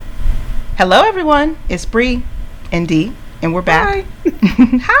Hello, everyone. It's Bree and Dee, and we're back.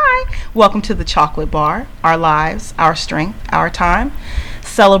 Hi. Hi. Welcome to the Chocolate Bar, our lives, our strength, our time,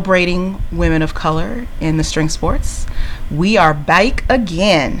 celebrating women of color in the string sports. We are back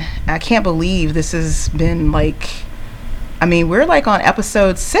again. I can't believe this has been we're like on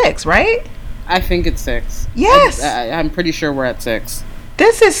episode 6, right? I think it's 6. Yes. I'm pretty sure we're at 6.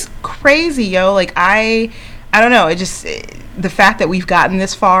 This is crazy, yo. I don't know. The fact that we've gotten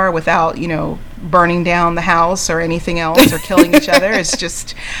this far without, burning down the house or anything else or killing each other is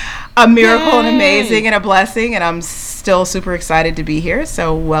just a miracle and amazing and a blessing. And I'm still super excited to be here.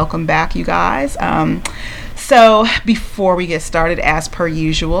 So welcome back, you guys. So before we get started, as per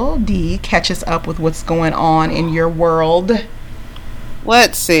usual, Dee, catch us up with what's going on in your world.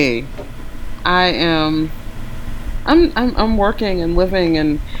 Let's see. I'm working and living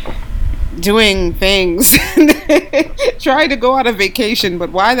and doing things. Trying to go on a vacation,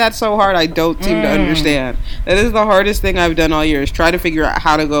 but why that's so hard, I don't seem to understand. That is the hardest thing I've done all year, is try to figure out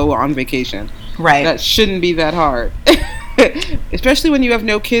how to go on vacation. Right. That shouldn't be that hard. Especially when you have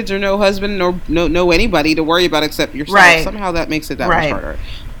no kids or no husband or no anybody to worry about except yourself. Right. Somehow that makes it that much harder.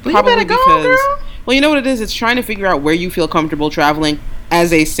 Well, you better go, girl. Well, you know what it is? It's trying to figure out where you feel comfortable traveling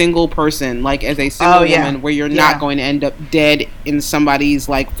as a single person, like as a single woman, where you're not going to end up dead in somebody's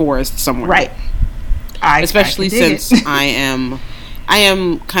forest somewhere. Right. Especially since I am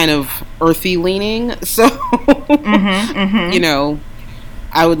kind of earthy leaning, so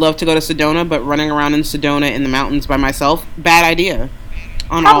I would love to go to Sedona, but running around in Sedona in the mountains by myself, bad idea.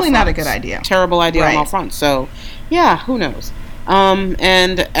 Probably not a good idea. Terrible idea on all fronts. So, yeah, who knows?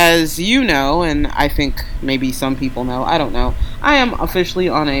 And as you know, and I think maybe some people know, I don't know, I am officially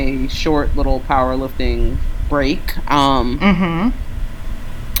on a short little powerlifting break.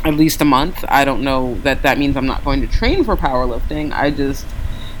 At least a month. I don't know that means I'm not going to train for powerlifting. I just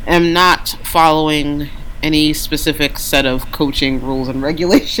am not following any specific set of coaching rules and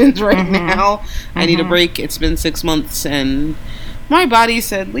regulations right now. I need a break. It's been 6 months and my body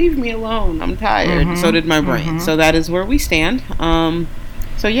said, leave me alone. I'm tired. So did my brain. So that is where we stand.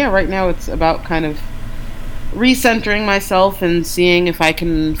 So yeah, right now it's about kind of recentering myself and seeing if I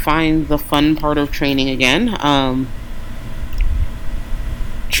can find the fun part of training again.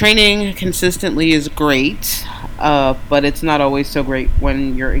 Training consistently is great, but it's not always so great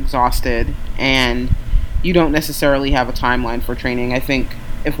when you're exhausted and you don't necessarily have a timeline for training. I think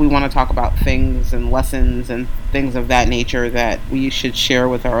if we want to talk about things and lessons and things of that nature that we should share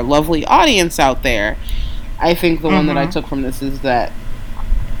with our lovely audience out there, I think the one that I took from this is that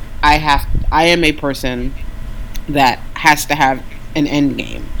I am a person that has to have an end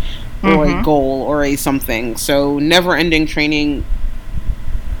game or a goal or a something. So never-ending training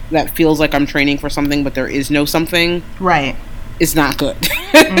that feels like I'm training for something, but there is no something. Right. Is not good.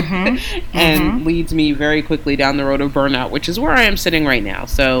 And leads me very quickly down the road of burnout, which is where I am sitting right now.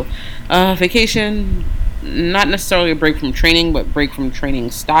 So, vacation, not necessarily a break from training, but break from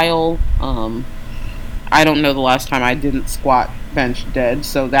training style. I don't know the last time I didn't squat, bench, dead,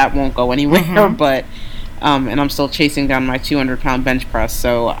 so that won't go anywhere, but, and I'm still chasing down my 200-pound bench press,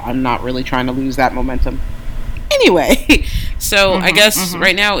 so I'm not really trying to lose that momentum. Anyway, so I guess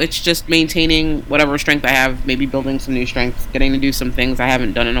right now it's just maintaining whatever strength I have, maybe building some new strength, getting to do some things I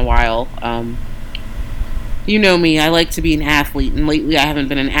haven't done in a while. You know me, I like to be an athlete, and lately I haven't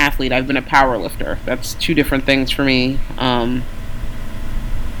been an athlete, I've been a power lifter. That's two different things for me.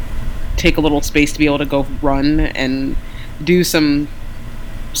 Take a little space to be able to go run and do some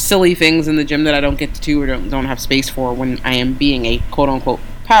silly things in the gym that I don't get to do or don't have space for when I am being a quote-unquote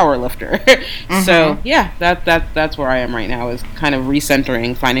power lifter. So yeah, that's where I am right now, is kind of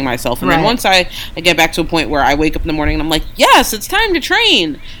recentering, finding myself, and then once I get back to a point where I wake up in the morning and I'm like, yes, it's time to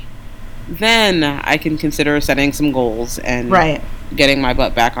train, then I can consider setting some goals and getting my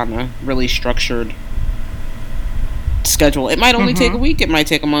butt back on a really structured schedule. It might only take a week, it might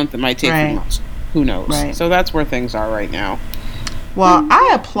take a month, it might take 3 months, who knows. So that's where things are right now. Well,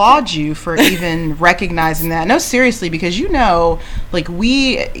 I applaud you for even recognizing that. No, seriously, because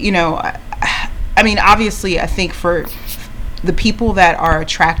obviously, I think for the people that are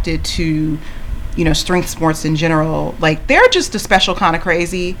attracted to, strength sports in general, they're just a special kind of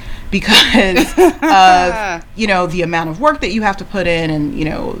crazy because of, the amount of work that you have to put in and,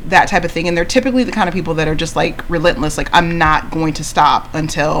 that type of thing. And they're typically the kind of people that are just relentless. I'm not going to stop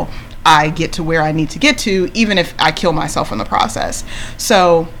until I get to where I need to get to, even if I kill myself in the process.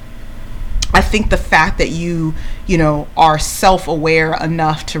 So I think the fact that you are self-aware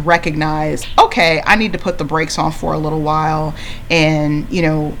enough to recognize, okay, I need to put the brakes on for a little while and,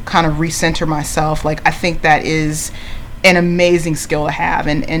 kind of recenter myself. I think that is an amazing skill to have,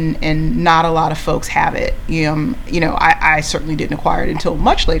 and not a lot of folks have it. I certainly didn't acquire it until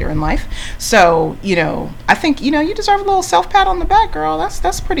much later in life. So, I think, you deserve a little self pat on the back, girl.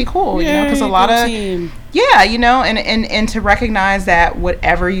 That's pretty cool, because a lot of, team. Yeah, and to recognize that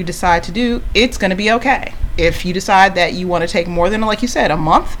whatever you decide to do, it's going to be okay. If you decide that you want to take more than, like you said, a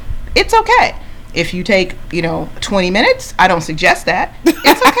month, it's okay. If you take, 20 minutes, I don't suggest that.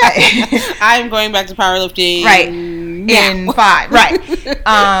 It's okay. I'm going back to powerlifting. Right. In 5. Right.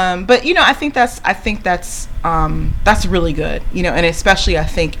 But, I think that's really good, and especially I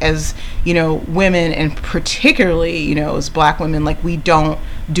think as, women, and particularly, as Black women, like, we don't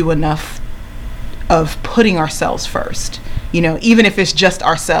do enough of putting ourselves first, even if it's just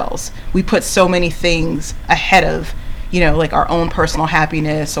ourselves. We put so many things ahead of, like our own personal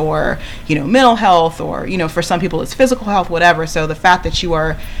happiness, or, mental health, or, for some people it's physical health, whatever. So the fact that you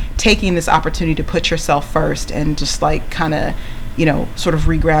are taking this opportunity to put yourself first and just like kind of, sort of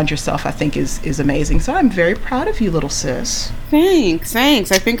reground yourself, I think is amazing. So I'm very proud of you, little sis. Thanks. I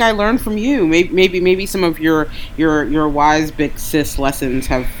think I learned from you. Maybe some of your wise big sis lessons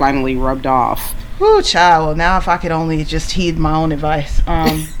have finally rubbed off. Ooh, child. Well, now if I could only just heed my own advice.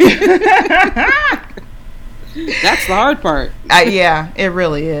 That's the hard part. Yeah, it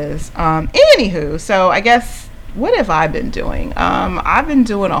really is. Anywho, so I guess, what have I been doing? I've been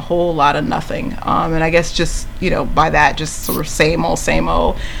doing a whole lot of nothing. And I guess just, by that, just sort of same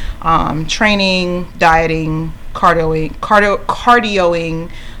old, training, dieting, cardioing,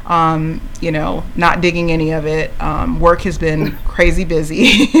 not digging any of it. Work has been crazy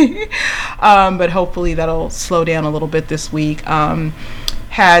busy. But hopefully that'll slow down a little bit this week.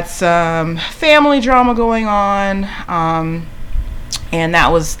 Had some family drama going on, and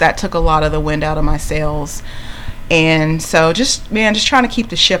that took a lot of the wind out of my sails. And so just trying to keep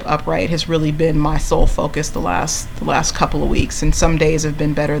the ship upright has really been my sole focus the last couple of weeks, and some days have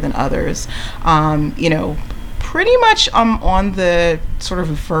been better than others. Pretty much I'm on the sort of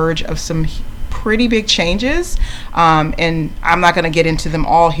verge of some pretty big changes, and I'm not going to get into them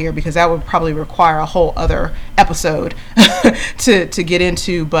all here because that would probably require a whole other episode to get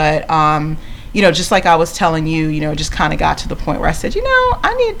into, but just like I was telling you, just kind of got to the point where I said,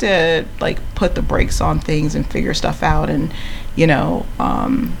 I need to like put the brakes on things and figure stuff out, and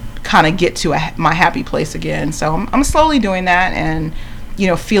kind of get to my happy place again. So I'm slowly doing that, and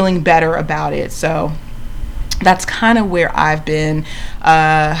feeling better about it. So that's kind of where I've been.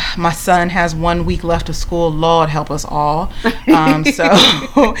 My son has 1 week left of school. Lord help us all. So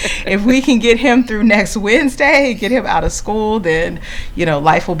if we can get him through next Wednesday, get him out of school, then,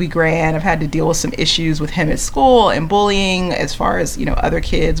 life will be grand. I've had to deal with some issues with him at school and bullying, as far as, other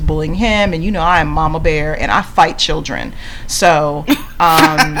kids bullying him. And, I am Mama Bear and I fight children. So,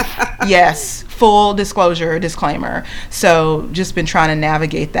 yes, full disclaimer. So just been trying to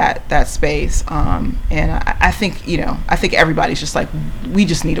navigate that space. And I think, I think everybody's just like, we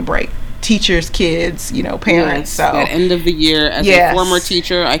just need a break. Teachers, kids, parents. Yes, so at end of the year, as a former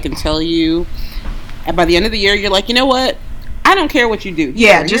teacher, I can tell you, and by the end of the year, you're like, you know what? I don't care what you do.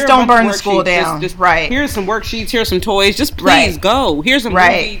 Yeah, just don't burn the school down. Just right. Here's some worksheets. Here's some toys. Just please go. Here's a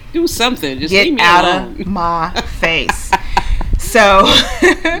movie. Do something. Just get leave me out alone. Of my face. So,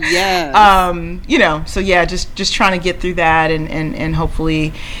 yeah, so yeah, just trying to get through that and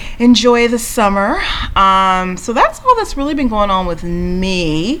hopefully enjoy the summer. So that's all that's really been going on with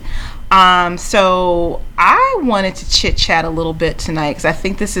me. So I wanted to chit chat a little bit tonight, because I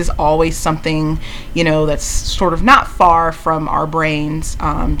think this is always something, that's sort of not far from our brains,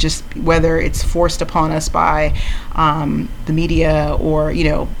 just whether it's forced upon us by the media, or,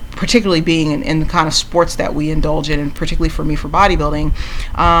 particularly being in the kind of sports that we indulge in, and particularly for me for bodybuilding,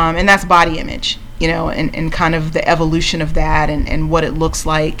 and that's body image, and kind of the evolution of that, and what it looks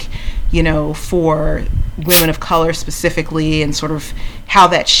like, for women of color specifically, and sort of how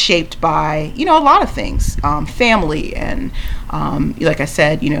that's shaped by, a lot of things, family, and like I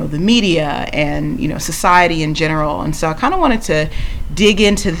said, the media, and, society in general. And so I kind of wanted to dig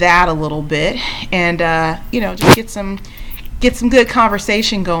into that a little bit, and, just get some good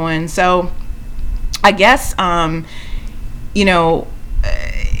conversation going. So I guess,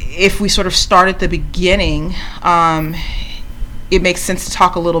 if we sort of start at the beginning, it makes sense to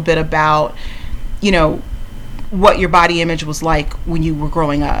talk a little bit about, what your body image was like when you were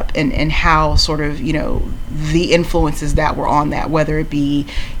growing up, and how sort of, the influences that were on that, whether it be,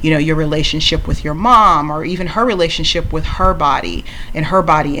 your relationship with your mom, or even her relationship with her body and her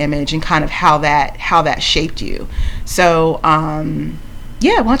body image, and kind of how that shaped you. So,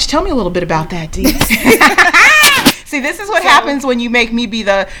 yeah, why don't you tell me a little bit about that, Dee? See, this is what happens when you make me be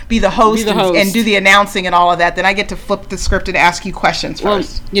the host, and do the announcing and all of that. Then I get to flip the script and ask you questions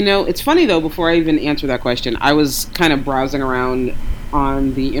first. Well, it's funny though. Before I even answer that question, I was kind of browsing around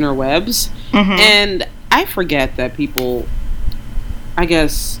on the interwebs, and I forget that people, I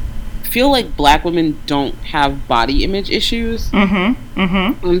guess, feel like black women don't have body image issues. And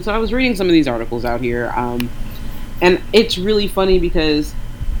so I was reading some of these articles out here, and it's really funny because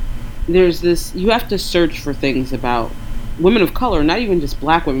there's this, you have to search for things about women of color, not even just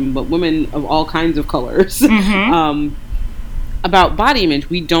black women, but women of all kinds of colors, about body image.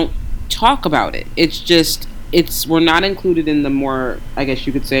 We don't talk about it. We're not included in the more, I guess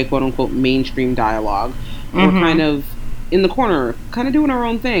you could say, quote unquote, mainstream dialogue. We're kind of in the corner, kind of doing our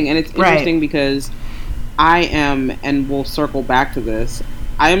own thing. And it's interesting because I am, and we'll circle back to this,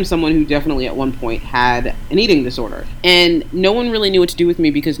 I am someone who definitely at one point had an eating disorder. And no one really knew what to do with me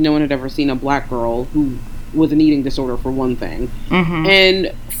because no one had ever seen a black girl who with an eating disorder, for one thing.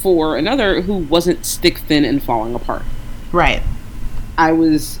 And for another, who wasn't stick thin and falling apart. Right. I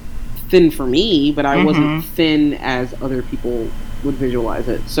was thin for me, but I wasn't thin as other people would visualize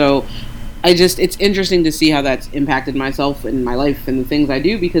it. So it's interesting to see how that's impacted myself and my life and the things I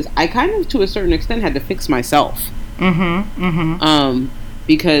do, because I kind of, to a certain extent, had to fix myself.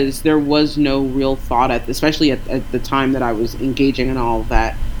 Because there was no real thought especially at the time that I was engaging in all of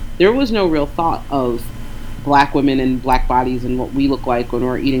that, there was no real thought of black women and black bodies and what we look like when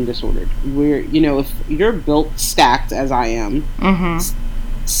we're eating disordered. If you're built stacked as I am,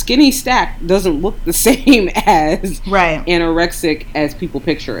 skinny stacked doesn't look the same as anorexic as people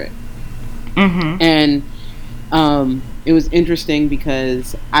picture it. And it was interesting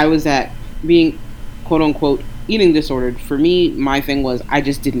because I was at being quote unquote eating disordered. For me, my thing was I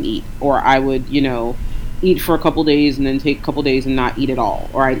just didn't eat, or I would eat for a couple days and then take a couple days and not eat at all,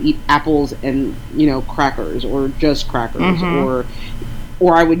 or I'd eat apples and crackers, or just crackers,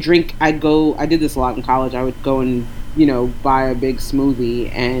 or I would drink. I did this a lot in college. I would go and buy a big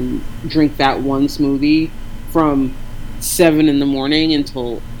smoothie and drink that one smoothie from 7 a.m.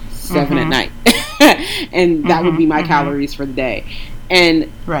 until 7 at night. And that would be my calories for the day.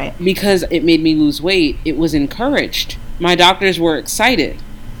 And because it made me lose weight, it was encouraged. My doctors were excited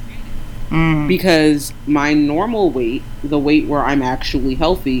because my normal weight, the weight where I'm actually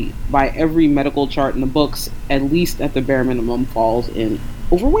healthy, by every medical chart in the books, at least at the bare minimum, falls in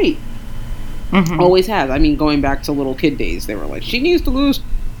overweight. Always has. I mean, going back to little kid days, they were like, she needs to lose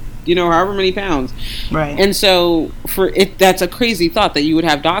however many pounds. And so that's a crazy thought that you would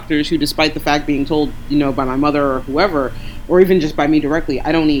have doctors who, despite the fact being told, by my mother or whoever, or even just by me directly,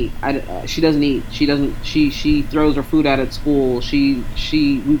 I don't eat. She doesn't eat. She throws her food out at school.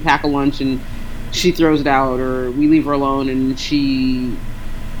 We pack a lunch and she throws it out, or we leave her alone and she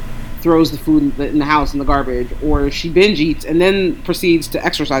throws the food in the house in the garbage, or she binge eats and then proceeds to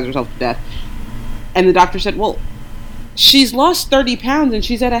exercise herself to death. And the doctor said, well, she's lost 30 pounds and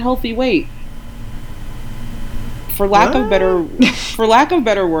she's at a healthy weight. For lack of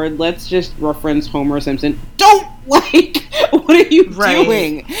better word, let's just reference Homer Simpson. Don't what are you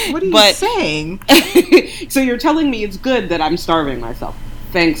doing? What are you saying? So you're telling me it's good that I'm starving myself.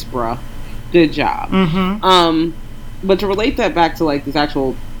 Thanks, bruh. Good job. But to relate that back to this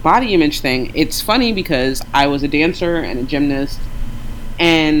actual body image thing, it's funny because I was a dancer and a gymnast,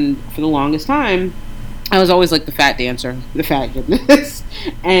 and for the longest time I was always the fat dancer, the fat gymnast,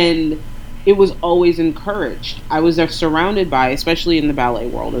 and it was always encouraged. I was surrounded by, especially in the ballet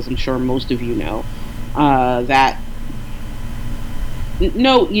world, as I'm sure most of you know, that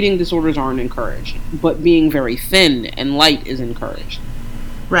no, eating disorders aren't encouraged, but being very thin and light is encouraged.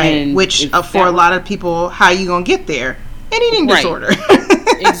 And which for a lot of people, how you gonna get there? An eating disorder.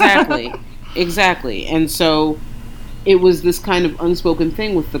 Exactly. And so it was this kind of unspoken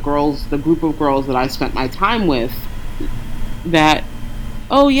thing with the group of girls that I spent my time with, that,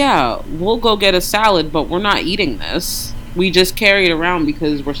 oh yeah, we'll go get a salad, but we're not eating this. We just carry it around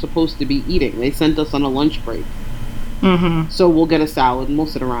because we're supposed to be eating. They sent us on a lunch break. So we'll get a salad and we'll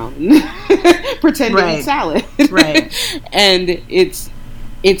sit around and pretend to eat salad. And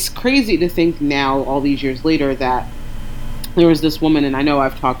it's crazy to think now, all these years later, that there was this woman, and I know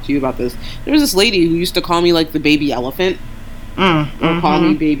I've talked to you about this, there was this lady who used to call me the baby elephant. Or call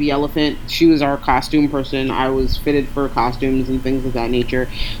me baby elephant. She was our costume person. I was fitted for costumes and things of that nature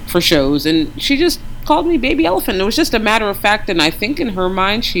for shows, and she just called me baby elephant. It was just a matter of fact, and I think in her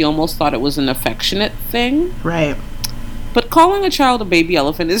mind she almost thought it was an affectionate thing. But calling a child a baby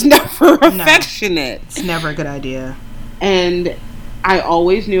elephant is never affectionate. It's never a good idea. And I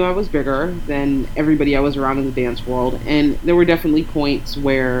always knew I was bigger than everybody I was around in the dance world, and there were definitely points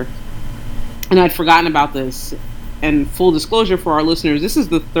where, and I'd forgotten about this, and full disclosure for our listeners, this is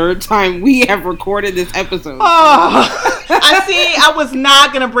the third time we have recorded this episode. Oh, I see. I was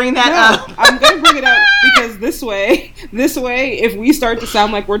not going to bring that up. I'm going to bring it up because this way, if we start to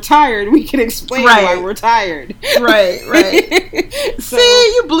sound like we're tired, we can explain why we're tired. Right. So,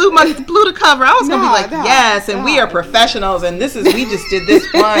 see, you blew the cover. I was going to be like, yes, and we are professionals, and we just did this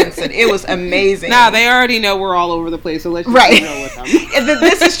once, and it was amazing. They already know we're all over the place, so let's just go with them.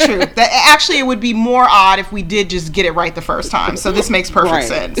 This is true. Actually, it would be more odd if we did just get it right the first time. So this makes perfect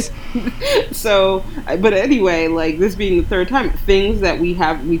sense. So, but anyway, like this being the third time, things that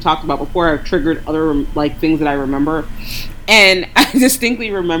we talked about before have triggered other like things that I remember. And I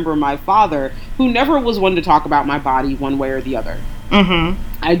distinctly remember my father, who never was one to talk about my body one way or the other. Mm-hmm.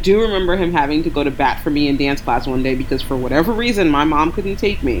 I do remember him having to go to bat for me in dance class one day because for whatever reason my mom couldn't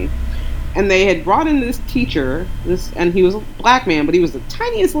take me. And they had brought in this teacher, and he was a black man, but he was the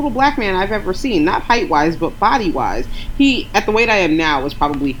tiniest little black man I've ever seen. Not height-wise, but body-wise. He, at the weight I am now, was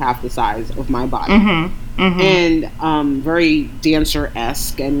probably half the size of my body. Mm-hmm. Mm-hmm. And very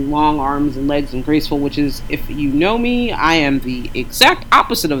dancer-esque, and long arms and legs and graceful, which is, if you know me, I am the exact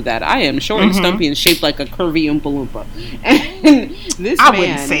opposite of that. I am short and stumpy and shaped like a curvy Oompa Loompa. And this I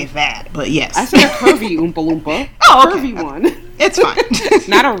wouldn't say that, but yes. I said a curvy Oompa Loompa. Oh, okay. Curvy one. It's fine.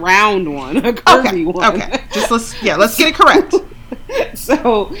 Not a round one, a curvy one. Okay. Let's get it correct.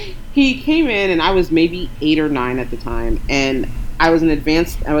 So he came in, and I was maybe 8 or 9 at the time, and I was in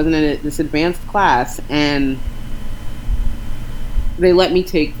this advanced class, and they let me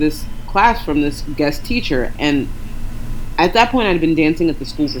take this class from this guest teacher. And at that point, I'd been dancing at the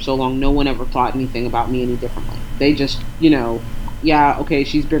school for so long, no one ever thought anything about me any differently. They just, yeah, okay,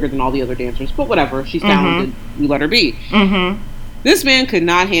 she's bigger than all the other dancers, but whatever, she's talented, we let her be. Mm-hmm. This man could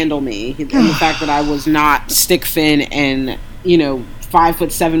not handle me, and the fact that I was not stick thin and,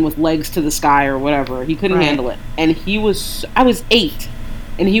 5'7" with legs to the sky or whatever. He couldn't handle it. And I was 8,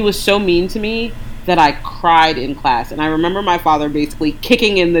 and he was so mean to me that I cried in class. And I remember my father basically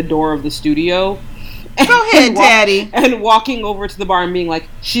kicking in the door of the studio. Go ahead, Daddy. And walking over to the bar and being like,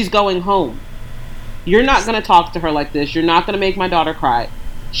 she's going home. You're not going to talk to her like this. You're not going to make my daughter cry.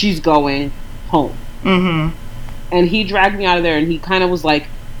 She's going home. Mm-hmm. And he dragged me out of there, and he kind of was like,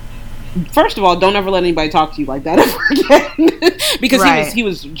 first of all, don't ever let anybody talk to you like that ever again. Because he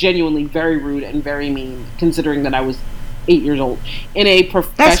was genuinely very rude and very mean, considering that I was 8 years old. In a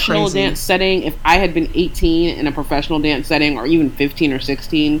professional dance setting, if I had been 18 in a professional dance setting, or even 15 or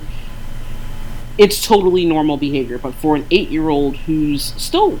 16, it's totally normal behavior. But for an 8-year-old who's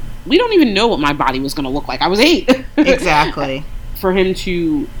still, we don't even know what my body was going to look like. I was 8. Exactly. For him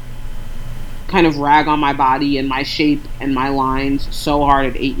to kind of rag on my body and my shape and my lines so hard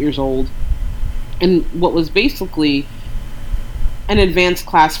at 8 years old, and what was basically an advanced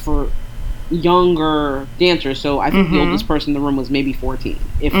class for younger dancers. So I think the oldest person in the room was maybe 14,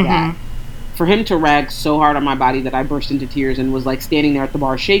 if that. For him to rag so hard on my body that I burst into tears and was like standing there at the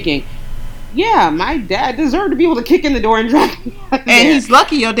bar shaking. Yeah, my dad deserved to be able to kick in the door and drag me out of there. And he's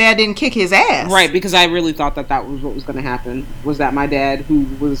lucky your dad didn't kick his ass. Right, because I really thought that was what was going to happen. Was that my dad, who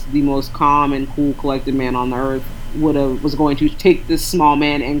was the most calm and cool, collected man on the earth, was going to take this small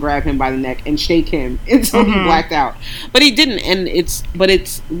man and grab him by the neck and shake him until he blacked out. But he didn't, and it's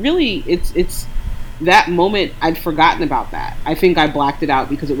that moment, I'd forgotten about that. I think I blacked it out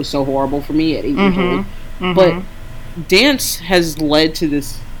because it was so horrible for me at 8 years old. But dance has led to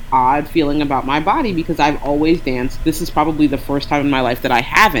this odd feeling about my body because I've always danced. This is probably the first time in my life that I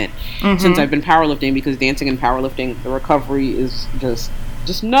haven't since I've been powerlifting, because dancing and powerlifting, the recovery is just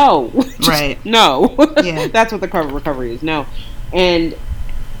no. No. Yeah. That's what the recovery is. No. And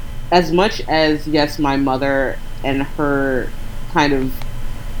as much as, yes, my mother and her kind of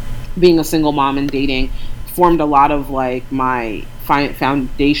being a single mom and dating formed a lot of like my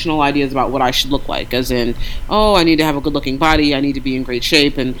foundational ideas about what I should look like, as in, oh, I need to have a good looking body, I need to be in great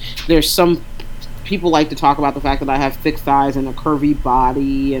shape. And there's some people like to talk about the fact that I have thick thighs and a curvy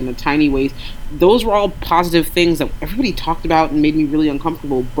body and a tiny waist. Those were all positive things that everybody talked about and made me really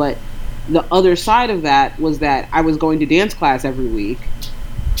uncomfortable. But the other side of that was that I was going to dance class every week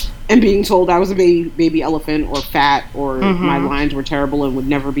and being told I was a baby elephant or fat or my lines were terrible and would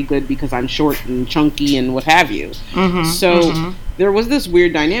never be good because I'm short and chunky and what have you. So there was this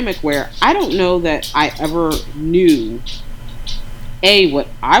weird dynamic where I don't know that I ever knew A, what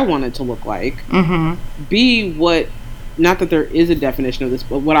I wanted to look like, B, what, not that there is a definition of this,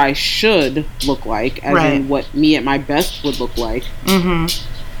 but what I should look like, as in what me at my best would look like.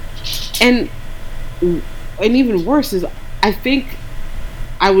 And even worse is, I think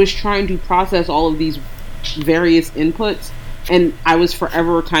I was trying to process all of these various inputs, and I was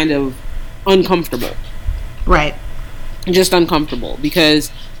forever kind of uncomfortable. Right. just uncomfortable,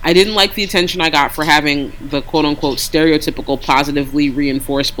 because I didn't like the attention I got for having the quote-unquote stereotypical positively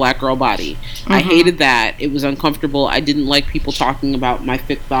reinforced black girl body. I hated that. It was uncomfortable. I didn't like people talking about my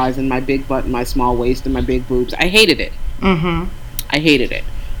thick thighs and my big butt and my small waist and my big boobs. I hated it. I hated it.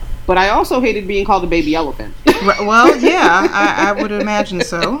 But I also hated being called a baby elephant. Well, yeah, I would imagine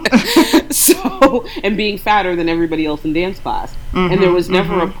so. And being fatter than everybody else in dance class. And there was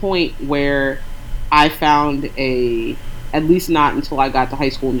never a point where I found at least not until I got to high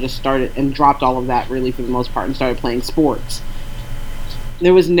school and just started and dropped all of that really for the most part and started playing sports.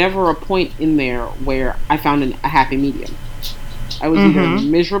 There was never a point in there where I found a happy medium. I was either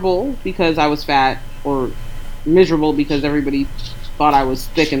miserable because I was fat, or miserable because everybody thought I was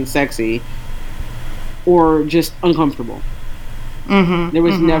thick and sexy, or just uncomfortable. There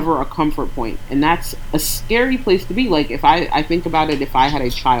was never a comfort point, and that's a scary place to be. Like, if I think about it, if I had a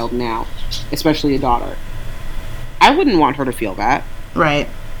child now, especially a daughter, I wouldn't want her to feel that. Right.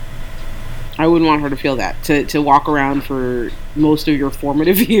 I wouldn't want her to feel that. To walk around for most of your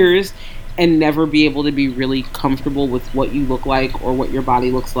formative years and never be able to be really comfortable with what you look like or what your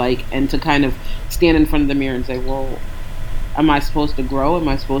body looks like, and to kind of stand in front of the mirror and say, well, am I supposed to grow? Am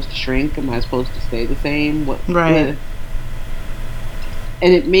I supposed to shrink? Am I supposed to stay the same? Right.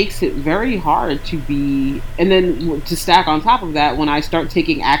 And it makes it very hard to be, and then to stack on top of that, when I start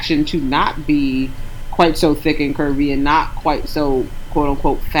taking action to not be quite so thick and curvy and not quite so quote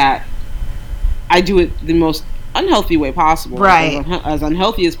unquote fat, I do it the most unhealthy way possible, right? As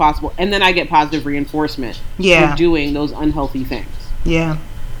unhealthy as possible, and then I get positive reinforcement for doing those unhealthy things. Yeah.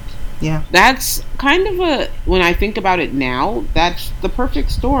 That's kind of when I think about it now, that's the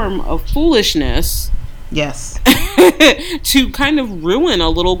perfect storm of foolishness. Yes. To kind of ruin a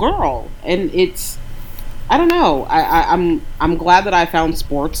little girl. And it's, I don't know. I'm glad that I found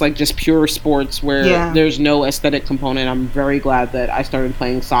sports, like just pure sports where there's no aesthetic component. I'm very glad that I started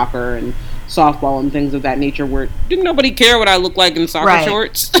playing soccer and softball and things of that nature, where didn't nobody care what I look like in soccer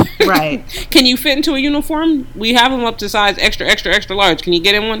shorts. Right. Can you fit into a uniform? We have them up to size extra, extra, extra large. Can you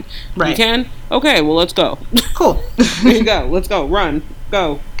get in one? Right. You can? Okay, well, let's go. Cool. There you go. Let's go. Run.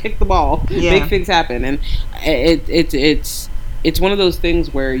 Go. Kick the ball. Make things happen. And it's one of those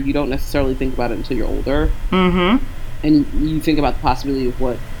things where you don't necessarily think about it until you're older. And you think about the possibility of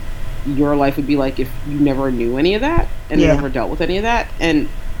what your life would be like if you never knew any of that and never dealt with any of that. And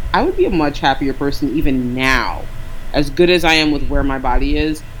I would be a much happier person even now. As good as I am with where my body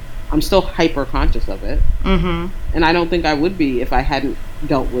is, I'm still hyper conscious of it. And I don't think I would be if I hadn't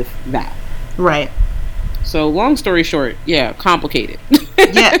dealt with that. Right. So, long story short, complicated.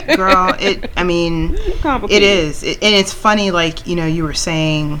 Yeah, girl. It is. And it's funny, like, you were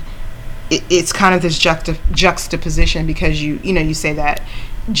saying, it's kind of this juxtaposition, because you say that,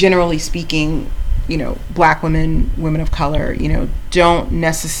 generally speaking, black women of color, don't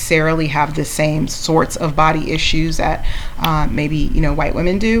necessarily have the same sorts of body issues that maybe, white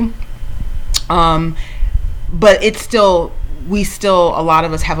women do. But it's still, a lot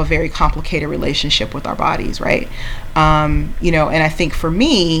of us have a very complicated relationship with our bodies, right? And I think for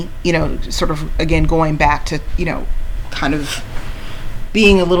me, sort of, again, going back to, kind of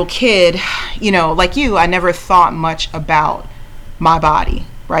being a little kid, like you, I never thought much about my body,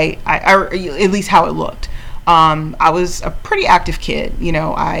 right? Or at least how it looked. I was a pretty active kid.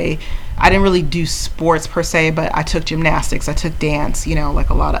 I didn't really do sports per se, but I took gymnastics, I took dance, like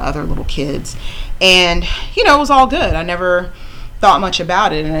a lot of other little kids. And, it was all good. I never thought much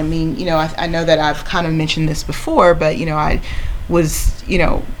about it. And I mean, I know that I've kind of mentioned this before, but, I was,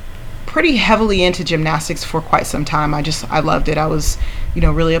 pretty heavily into gymnastics for quite some time. I loved it. I was,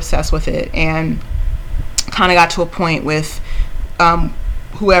 really obsessed with it, and kind of got to a point with,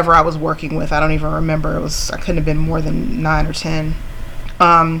 whoever I was working with. I don't even remember. I couldn't have been more than 9 or 10.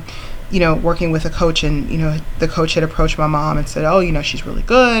 Working with a coach, and, the coach had approached my mom and said, oh, she's really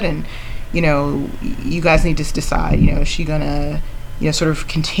good, and, you guys need to decide, is she gonna, sort of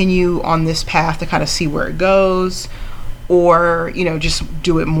continue on this path to kind of see where it goes, or, just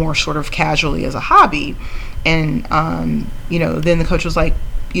do it more sort of casually as a hobby. And, then the coach was like,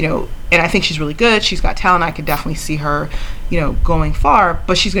 and I think she's really good. She's got talent. I could definitely see her, going far,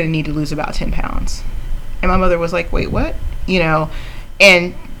 but she's going to need to lose about 10 pounds. And my mother was like, wait, what?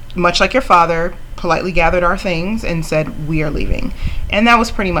 And much like your father, politely gathered our things and said, we are leaving. And that was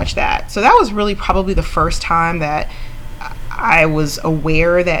pretty much that. So that was really probably the first time that I was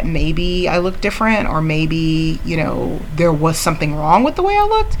aware that maybe I looked different, or maybe, there was something wrong with the way I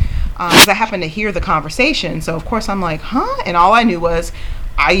looked. Because I happened to hear the conversation. So, of course, I'm like, huh? And all I knew was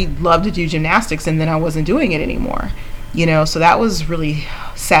I love to do gymnastics, and then I wasn't doing it anymore. So that was really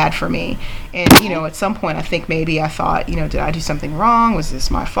sad for me. And, at some point I think maybe I thought, did I do something wrong? Was this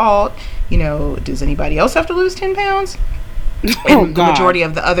my fault? Does anybody else have to lose 10 pounds? And the majority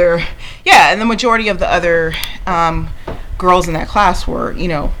of the other, girls in that class were,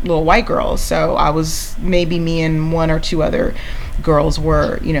 little white girls. So I was, maybe me and one or two other girls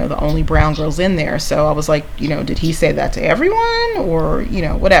were, the only brown girls in there. So I was like, did he say that to everyone, or,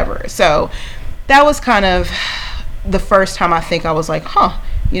 whatever. So that was kind of the first time I think I was like,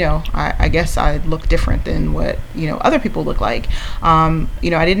 I guess I look different than what, other people look like. I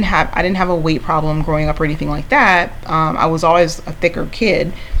didn't have a weight problem growing up or anything like that. I was always a thicker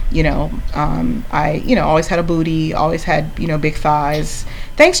kid. I always had a booty, always had, big thighs.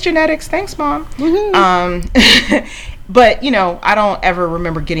 Thanks, genetics. Thanks, Mom. Mm-hmm. But, I don't ever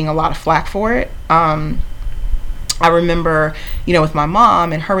remember getting a lot of flack for it. I remember, with my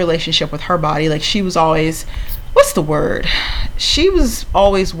mom and her relationship with her body, like, she was always, what's the word? She was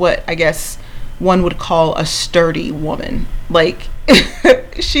always what I guess one would call a sturdy woman. Like,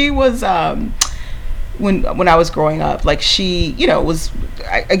 she was, when I was growing up, like, she,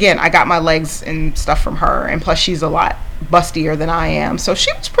 I got my legs and stuff from her, and plus she's a lot bustier than I am, so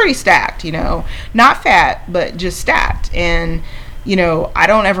she was pretty stacked, not fat, but just stacked. And I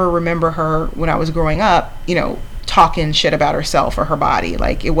don't ever remember her when I was growing up, talking shit about herself or her body.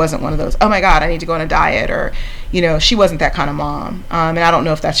 Like, it wasn't one of those, oh my God, I need to go on a diet, or she wasn't that kind of mom. And I don't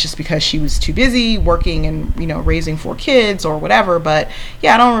know if that's just because she was too busy working and raising 4 kids or whatever, but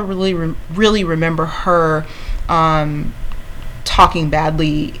yeah, I don't really remember her talking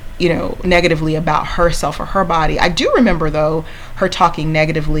badly, negatively about herself or her body. I do remember, though, her talking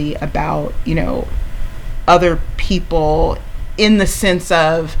negatively about other people, in the sense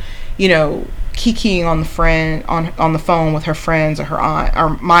of kikiing on the phone with her friends, or her aunt, or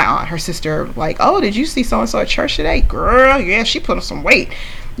my aunt, her sister, like, oh, did you see so and so at church today? Girl, yeah, she put on some weight,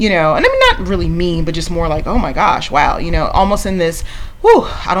 and I mean, not really mean, but just more like, oh my gosh, wow, almost in this, whew,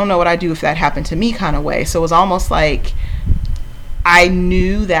 I don't know what I'd do if that happened to me kind of way. So it was almost like I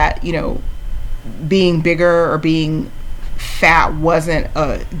knew that being bigger or being fat wasn't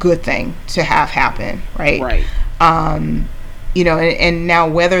a good thing to have happen, right? And now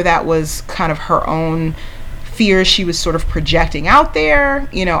whether that was kind of her own fears she was sort of projecting out there,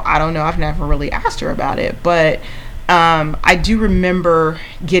 I don't know. I've never really asked her about it, but I do remember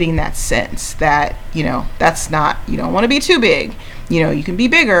getting that sense that, that's not, you don't want to be too big. You can be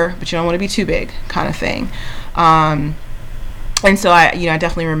bigger, but you don't want to be too big, kind of thing. And so I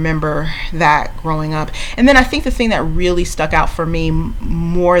definitely remember that growing up. And then I think the thing that really stuck out for me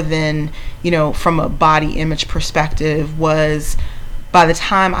more than, from a body image perspective, was by the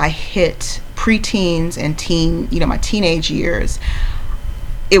time I hit preteens and my teenage years,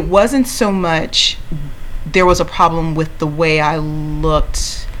 it wasn't so much there was a problem with the way I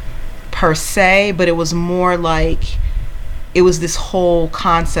looked per se, but it was more like it was this whole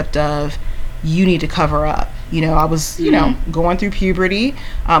concept of, you need to cover up. I was, going through puberty.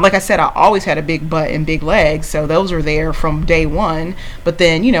 Like I said, I always had a big butt and big legs, so those were there from day one. But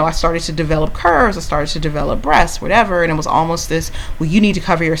then, I started to develop curves, I started to develop breasts, whatever, and it was almost this, well, you need to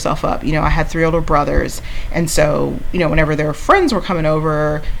cover yourself up. I had 3 older brothers, and so, whenever their friends were coming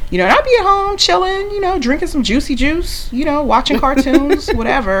over, and I'd be at home chilling, drinking some juicy juice, watching cartoons,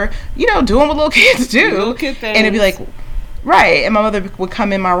 whatever, doing what little kids do. Little kid things. And it'd be like, right, and my mother would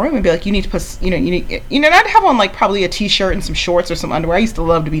come in my room and be like, you need to put, and I'd have on like probably a t-shirt and some shorts or some underwear. I used to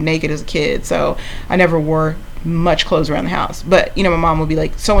love to be naked as a kid, so I never wore much clothes around the house. But, my mom would be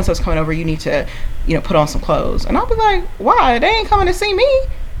like, so-and-so's coming over, you need to, put on some clothes. And I'll be like, why? They ain't coming to see me.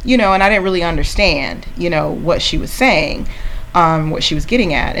 And I didn't really understand, what she was saying, what she was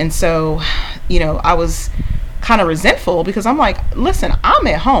getting at. And so, I was kind of resentful, because I'm like, listen, I'm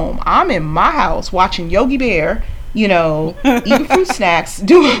at home. I'm in my house watching Yogi Bear, eating fruit snacks,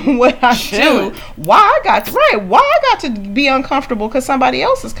 doing what I do. Why I got to be uncomfortable because somebody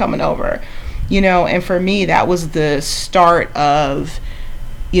else is coming over, and for me, that was the start of,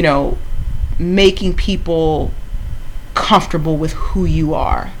 making people comfortable with who you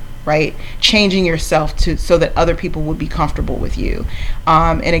are, right? Changing yourself so that other people would be comfortable with you.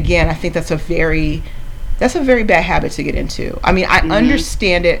 And again, I think that's a very bad habit to get into. I mean, I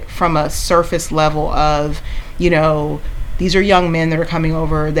understand it from a surface level of, these are young men that are coming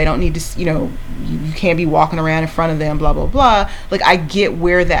over. They don't need to, you can't be walking around in front of them, blah, blah, blah. Like, I get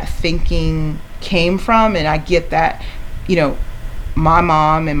where that thinking came from, and I get that, my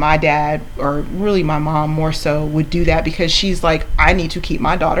mom and my dad, or really my mom more so, would do that because she's like, I need to keep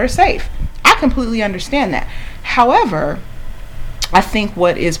my daughter safe. I completely understand that. However, I think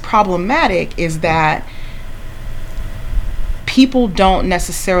what is problematic is that people don't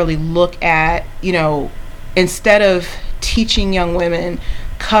necessarily look at, instead of teaching young women,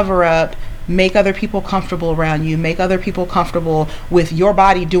 cover up, make other people comfortable around you, make other people comfortable with your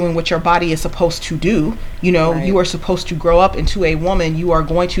body doing what your body is supposed to do. Right. You are supposed to grow up into a woman. You are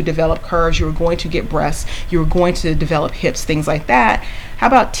going to develop curves. You are going to get breasts. You're going to develop hips, things like that. How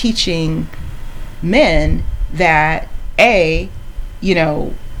about teaching men that, it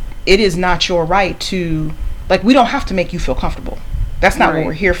is not your right to, like, we don't have to make you feel comfortable. That's not what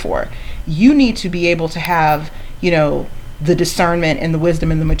we're here for. You need to be able to have, the discernment and the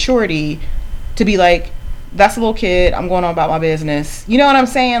wisdom and the maturity to be like, that's a little kid, I'm going on about my business. You know what I'm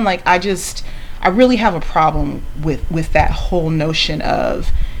saying? Like, I really have a problem with that whole notion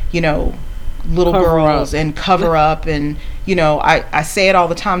of, little cover girls up. And cover up. And, I say it all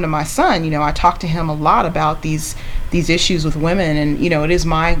the time to my son. I talk to him a lot about these issues with women, and it is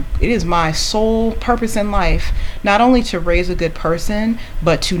my sole purpose in life not only to raise a good person,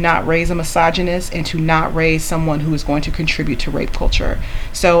 but to not raise a misogynist and to not raise someone who is going to contribute to rape culture.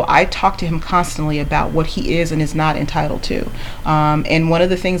 So I talk to him constantly about what he is and is not entitled to, and one of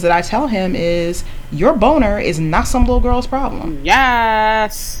the things that I tell him is, your boner is not some little girl's problem.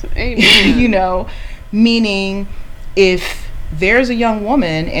 Yes. Amen. Meaning, if there's a young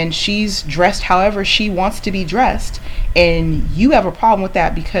woman and she's dressed however she wants to be dressed, and you have a problem with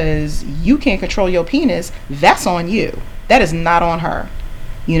that because you can't control your penis, that's on you. That is not on her.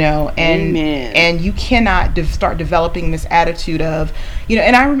 And you cannot start developing this attitude of,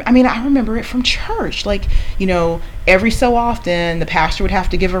 and I remember it from church. Like, every so often the pastor would have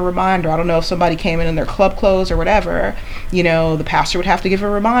to give a reminder. I don't know if somebody came in their club clothes or whatever, the pastor would have to give a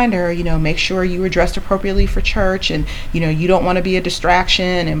reminder, make sure you were dressed appropriately for church, and, you don't want to be a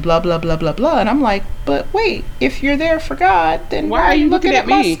distraction, and blah, blah, blah, blah, blah. And I'm like, but wait, if you're there for God, then why are you looking at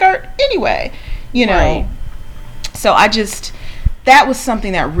my skirt anyway? Right. So that was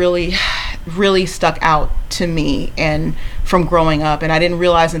something that really, really stuck out to me, and from growing up, and I didn't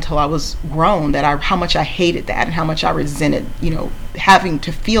realize until I was grown that how much I hated that and how much I resented, having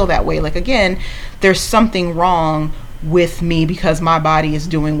to feel that way. Like, again, there's something wrong with me because my body is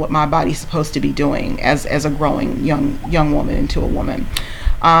doing what my body's supposed to be doing as a growing young woman into a woman.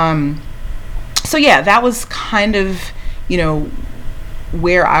 So yeah, that was kind of,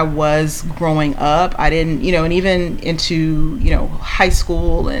 where I was growing up. I didn't, and even into, high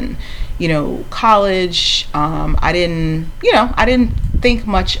school and, college, I didn't think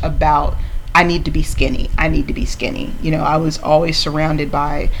much about, I need to be skinny. I was always surrounded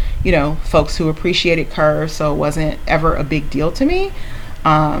by, folks who appreciated curves, so it wasn't ever a big deal to me.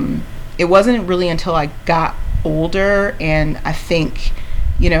 It wasn't really until I got older, and I think,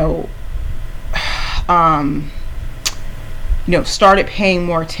 started paying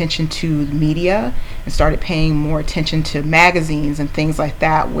more attention to the media and started paying more attention to magazines and things like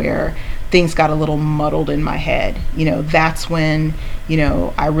that, where things got a little muddled in my head. That's when,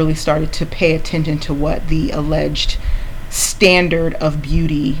 I really started to pay attention to what the alleged standard of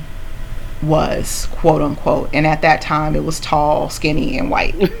beauty was, quote unquote. And at that time, it was tall, skinny, and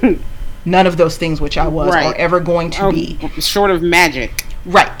white. None of those things which I was or ever going to be. Short of magic.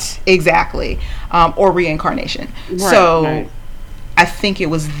 Right, exactly. Or reincarnation. Right. I think it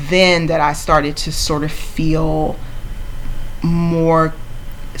was then that I started to sort of feel more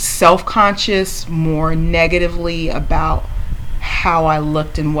self-conscious, more negatively about how I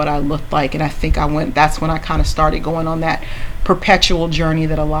looked and what I looked like. And I think that's when I kind of started going on that perpetual journey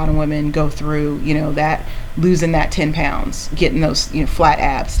that a lot of women go through, that losing that 10 pounds, getting those, flat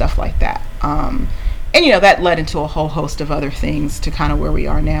abs, stuff like that. And, that led into a whole host of other things to kind of where we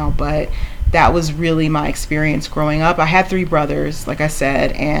are now. But that was really my experience growing up. I had 3 brothers, like I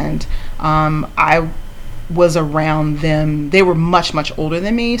said, and I was around them. They were much, much older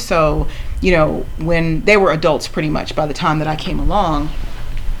than me. So, when they were adults pretty much by the time that I came along.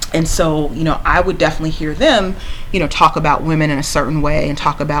 And so, I would definitely hear them, talk about women in a certain way and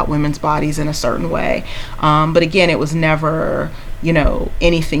talk about women's bodies in a certain way. But again, it was never,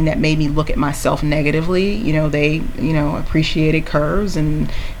 anything that made me look at myself negatively. They, appreciated curves and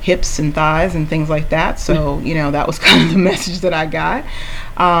hips and thighs and things like that. So, that was kind of the message that I got.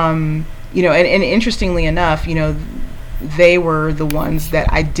 And interestingly enough, they were the ones that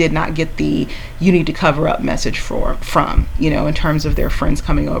I did not get the you need to cover up message from, in terms of their friends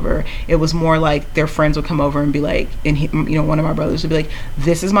coming over. It was more like their friends would come over and be like, and one of my brothers would be like,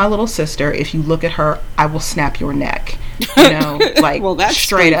 this is my little sister. If you look at her, I will snap your neck. like well, that's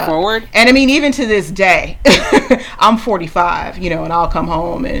straight up. And I mean, even to this day, I'm 45, and I'll come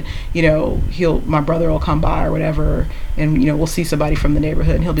home and, my brother will come by or whatever, and, we'll see somebody from the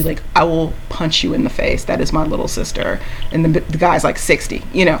neighborhood and he'll be like, I will punch you in the face. That is my little sister. And the guy's like 60,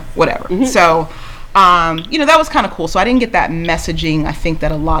 whatever. Mm-hmm. So, that was kind of cool. So I didn't get that messaging. I think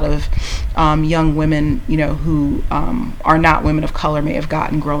that a lot of young women, who are not women of color may have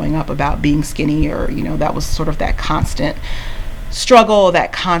gotten growing up about being skinny, or, that was sort of that constant struggle,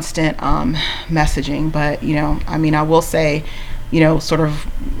 that constant messaging. But, I will say, sort of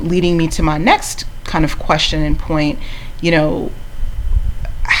leading me to my next kind of question and point,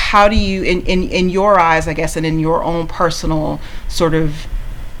 how do you, in your eyes, I guess, and in your own personal sort of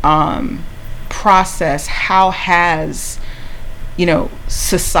process, how has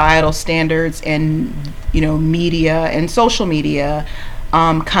societal standards and media and social media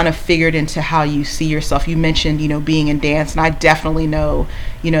kind of figured into how you see yourself? You mentioned being in dance, and I definitely know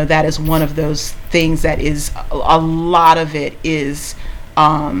that is one of those things that is a lot of it is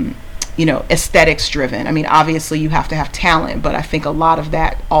aesthetics driven. I mean, obviously you have to have talent, but I think a lot of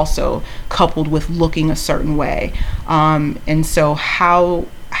that also coupled with looking a certain way, and so how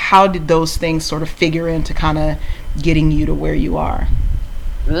did those things sort of figure into kind of getting you to where you are?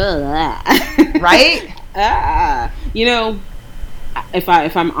 Right? If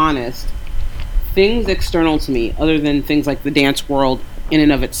I'm honest, things external to me, other than things like the dance world in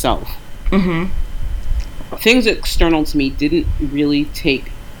and of itself, things external to me didn't really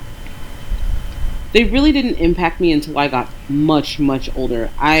impact me until I got much, much older.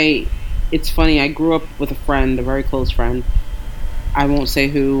 It's funny, I grew up with a friend, a very close friend. I won't say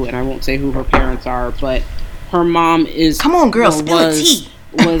who, and I won't say who her parents are, but her mom is... Come on, girl, spill the tea.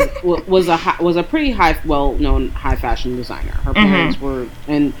 was a pretty well-known high fashion designer. Her parents were...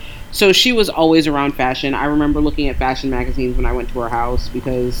 And so she was always around fashion. I remember looking at fashion magazines when I went to her house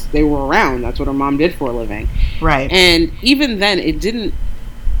because they were around. That's what her mom did for a living. Right. And even then, it didn't...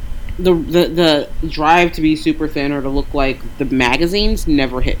 The drive to be super thin or to look like the magazines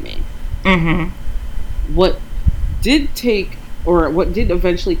never hit me. What did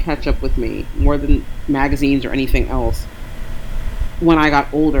eventually catch up with me more than magazines or anything else when I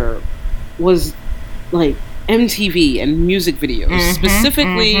got older was like MTV and music videos,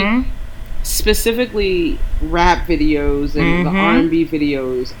 specifically rap videos and the R&B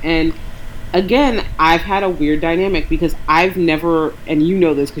videos. And again, I've had a weird dynamic because I've never, and you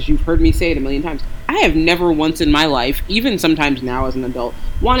know this because you've heard me say it a million times, I have never once in my life, even sometimes now as an adult,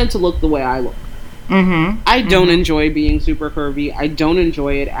 wanted to look the way I look. I don't enjoy being super curvy. I don't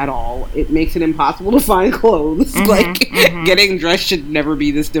enjoy it at all. It makes it impossible to find clothes. Getting dressed should never be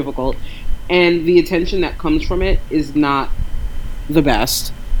this difficult. And the attention that comes from it is not the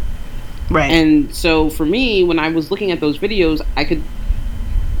best. Right. And so for me, when I was looking at those videos,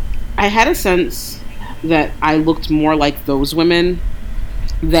 I had a sense that I looked more like those women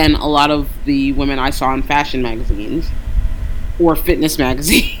than a lot of the women I saw in fashion magazines. Or fitness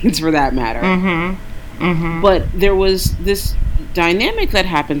magazines, for that matter. But there was this dynamic that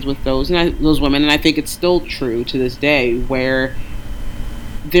happens with those women, and I think it's still true to this day, where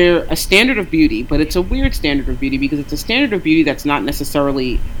they're a standard of beauty, but it's a weird standard of beauty because it's a standard of beauty that's not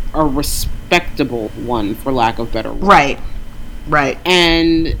necessarily a respectable one, for lack of better word. Right.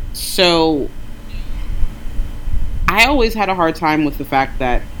 And so I always had a hard time with the fact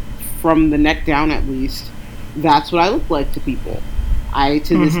that from the neck down, at least, that's what I look like to people. I,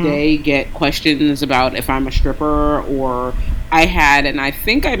 to this day, get questions about if I'm a stripper, or I had, and I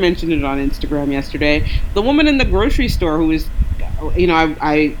think I mentioned it on Instagram yesterday, the woman in the grocery store who was,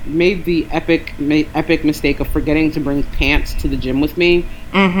 I made the epic mistake of forgetting to bring pants to the gym with me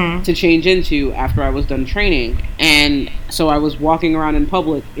to change into after I was done training. And so I was walking around in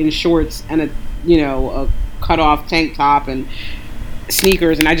public in shorts and a cut-off tank top and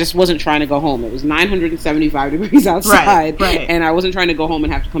sneakers, and I just wasn't trying to go home. It was 975 degrees outside, right. And I wasn't trying to go home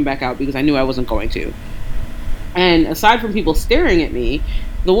and have to come back out because I knew I wasn't going to. And aside from people staring at me,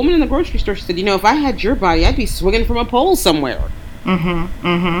 the woman in the grocery store said, if I had your body, I'd be swinging from a pole somewhere.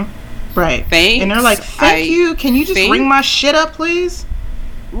 Right. Thanks. And they're like, thank you. Can you just ring my shit up, please?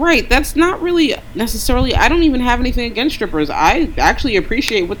 Right. That's not really necessarily, I don't even have anything against strippers. I actually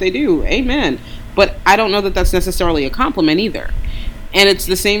appreciate what they do. Amen. But I don't know that that's necessarily a compliment either. And it's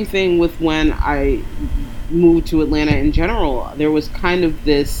the same thing with when I moved to Atlanta in general. There was kind of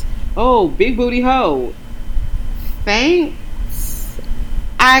this, big booty hoe. Thanks,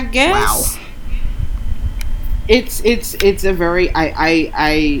 I guess. Wow. It's a very,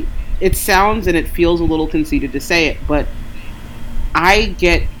 it sounds and it feels a little conceited to say it, but I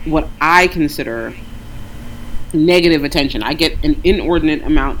get what I consider negative attention. I get an inordinate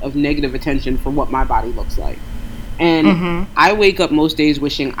amount of negative attention for what my body looks like. And I wake up most days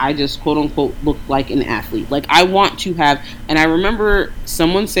wishing I just, quote unquote, look like an athlete. Like, I want to have, and I remember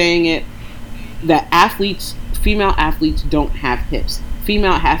someone saying it, that female athletes don't have hips.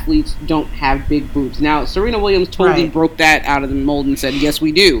 Female athletes don't have big boobs. Now, Serena Williams totally broke that out of the mold and said, yes,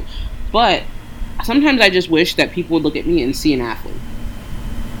 we do. But sometimes I just wish that people would look at me and see an athlete.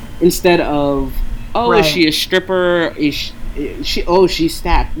 Instead of, is she a stripper? She's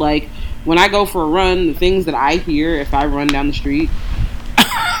stacked. Like, when I go for a run, the things that I hear if I run down the street,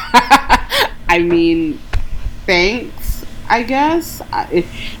 I mean, thanks, I guess.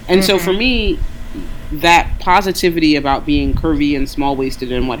 So for me, that positivity about being curvy and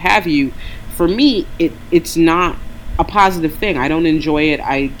small-waisted and what have you, for me, it's not a positive thing. I don't enjoy it.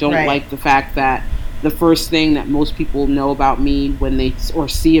 I don't like the fact that the first thing that most people know about me when they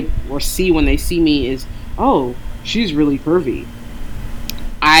see when they see me is, oh, she's really curvy.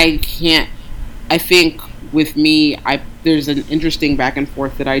 I think with me, there's an interesting back and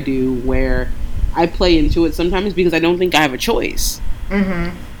forth that I do where I play into it sometimes because I don't think I have a choice.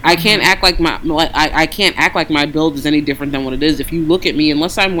 I can't act like I can't act like my build is any different than what it is. If you look at me,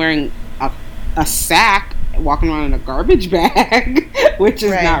 unless I'm wearing a sack, walking around in a garbage bag, which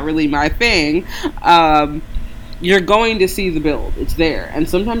is not really my thing, you're going to see the build. It's there. And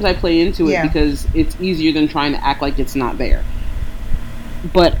sometimes I play into it because it's easier than trying to act like it's not there.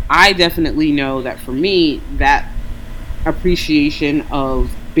 But I definitely know that for me, that appreciation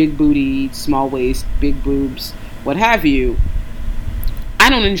of big booty, small waist, big boobs, what have you, I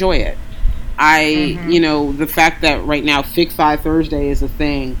don't enjoy it. The fact that right now Thick Thigh Thursday is a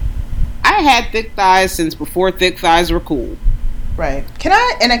thing. I had thick thighs since before thick thighs were cool. Right. Can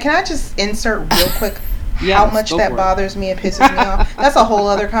I just insert real quick how much that bothers me and pisses me off? That's a whole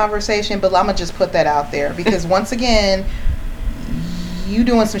other conversation, but I'm going to just put that out there because once again, you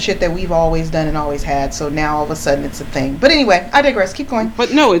doing some shit that we've always done and always had, so now all of a sudden it's a thing. But anyway, I digress. Keep going.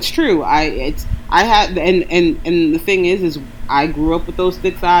 But no, it's true. I had and the thing is I grew up with those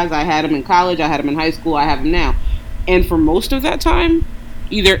thick thighs. I had them in college. I had them in high school. I have them now. And for most of that time,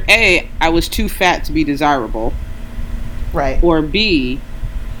 either A, I was too fat to be desirable, right, or B,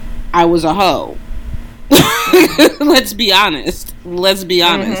 I was a hoe. Let's be honest.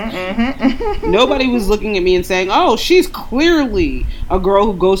 Nobody was looking at me and saying, oh, she's clearly a girl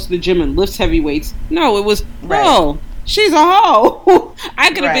who goes to the gym and lifts heavy weights. No, it was, she's a hoe.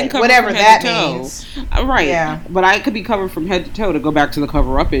 I could have been covered from head to toe. Means. Right. Yeah. But I could be covered from head to toe, to go back to the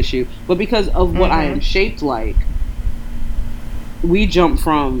cover-up issue. But because of what I am shaped like, we jump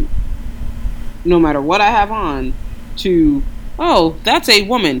from no matter what I have on to, oh, that's a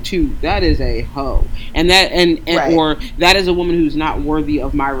woman, to that is a hoe. And that or that is a woman who's not worthy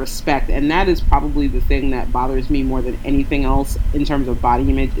of my respect. And that is probably the thing that bothers me more than anything else in terms of body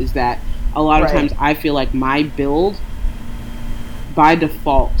image, is that a lot of times I feel like my build, by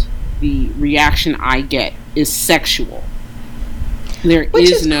default, the reaction I get is sexual. Which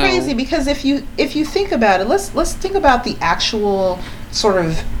is crazy, because if you think about it, let's think about the actual sort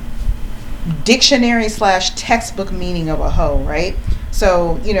of dictionary / textbook meaning of a hoe, right?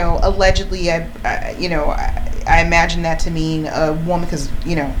 So, allegedly, I imagine that to mean a woman, because,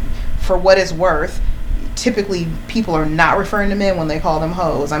 for what it's worth, typically people are not referring to men when they call them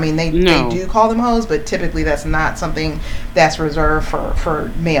hoes. I mean, they do call them hoes, but typically that's not something that's reserved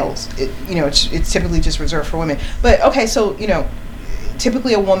for males. It's typically just reserved for women. But, okay, so,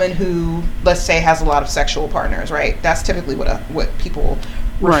 typically a woman who, let's say, has a lot of sexual partners, right? That's typically what people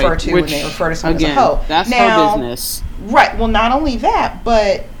refer to when they refer to someone as a hoe. That's her business. Right. Well, not only that,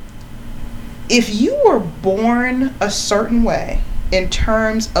 but if you were born a certain way in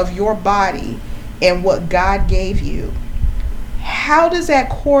terms of your body and what God gave you, how does that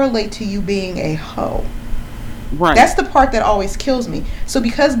correlate to you being a hoe? Right. That's the part that always kills me. So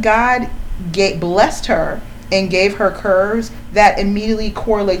because God blessed her and gave her curves, that immediately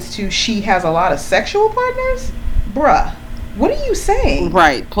correlates to she has a lot of sexual partners? Bruh, what are you saying?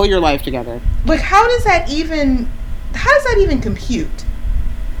 Right. Pull your life together. Like, how does that even compute?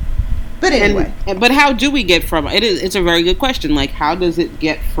 But anyway. But how do we get from it? It's a very good question. Like, how does it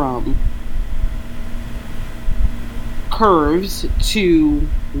get from curves to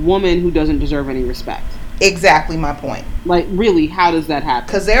woman who doesn't deserve any respect? Exactly my point. Like, really, how does that happen?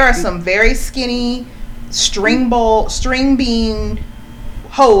 Because there are some very skinny string bean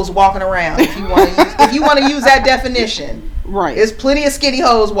hoes walking around. If you want to use that definition, right? There's plenty of skinny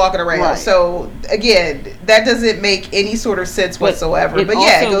hoes walking around. Right. So again, that doesn't make any sort of sense whatsoever. But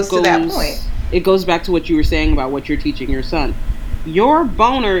yeah, it goes to that point. It goes back to what you were saying about what you're teaching your son. Your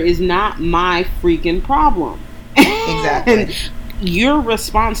boner is not my freaking problem. Exactly. And your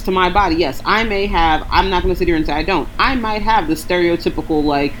response to my body, yes, I'm not going to sit here and say I don't. I might have the stereotypical,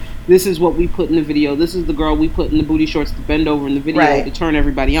 like, this is what we put in the video. This is the girl we put in the booty shorts to bend over in the video to turn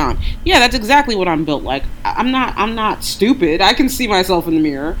everybody on. Yeah, that's exactly what I'm built like. I'm not stupid. I can see myself in the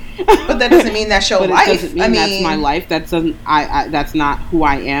mirror. But that doesn't mean that's your but life. It doesn't mean that's my life. That doesn't. That's not who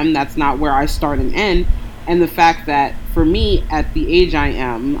I am. That's not where I start and end. And the fact that for me, at the age I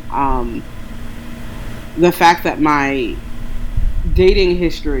am, the fact that my dating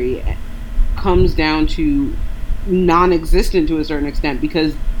history comes down to non-existent to a certain extent,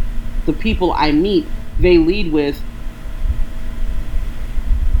 because the people I meet, they lead with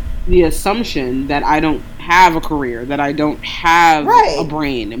the assumption that I don't have a career, that I don't have a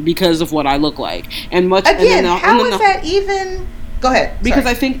brain because of what I look like. And much again, how is that even? Go ahead. Because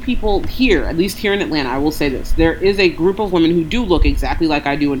I think people here, at least here in Atlanta, I will say this: there is a group of women who do look exactly like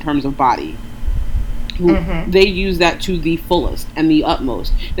I do in terms of body. They use that to the fullest and the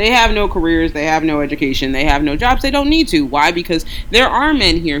utmost. They have no careers, they have no education, they have no jobs, they don't need to. Why? Because there are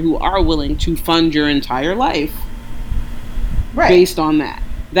men here who are willing to fund your entire life based on that.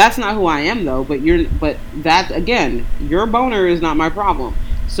 That's not who I am, though. But that, again, your boner is not my problem.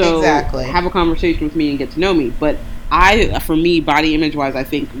 So have a conversation with me and get to know me. But for me, body image wise, I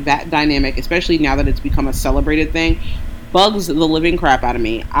think that dynamic, especially now that it's become a celebrated thing, bugs the living crap out of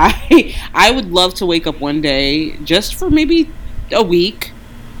me. I would love to wake up one day, just for maybe a week,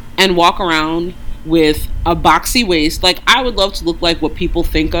 and walk around with a boxy waist. Like, I would love to look like what people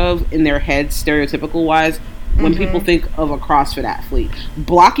think of in their heads, stereotypical wise, when people think of a CrossFit athlete.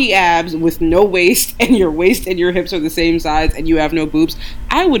 Blocky abs with no waist, and your waist and your hips are the same size, and you have no boobs.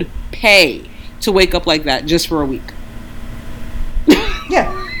 I would pay to wake up like that just for a week.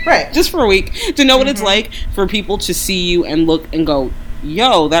 Yeah. Right. Just for a week, to know what it's like for people to see you and look and go,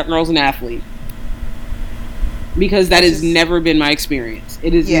 yo, that girl's an athlete. Because that has never been my experience.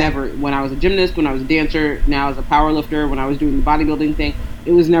 It is never. When I was a gymnast, when I was a dancer, now as a power lifter, when I was doing the bodybuilding thing,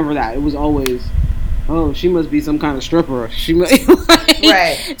 it was never that. It was always, oh, she must be some kind of stripper. She must,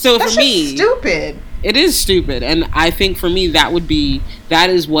 right. So that's for me, stupid. It is stupid, and I think for me that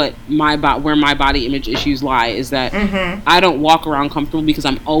is what where my body image issues lie, is that I don't walk around comfortable because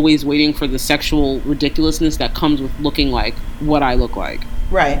I'm always waiting for the sexual ridiculousness that comes with looking like what I look like.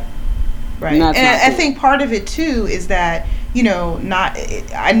 Right. And I think part of it too is that,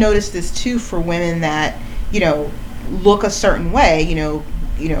 I noticed this too for women that, look a certain way,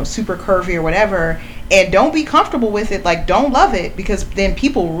 super curvy or whatever, and don't be comfortable with it. Like, don't love it, because then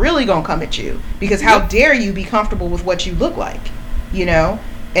people really gonna come at you, because how dare you be comfortable with what you look like, and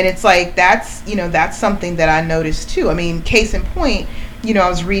it's like, that's something that I noticed too. I mean, case in point, I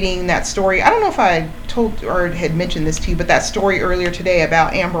was reading that story. I don't know if I told or had mentioned this to you, but that story earlier today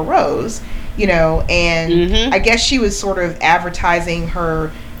about Amber Rose, and I guess she was sort of advertising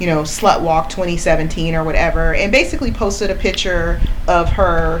her, Slut Walk 2017 or whatever, and basically posted a picture of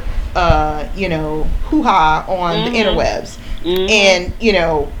her, hoo-ha on the interwebs. And,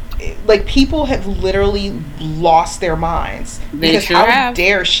 like, people have literally lost their minds. Because how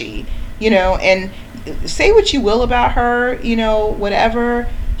dare she, and say what you will about her, whatever,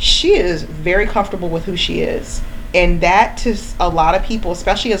 she is very comfortable with who she is. And that, to a lot of people,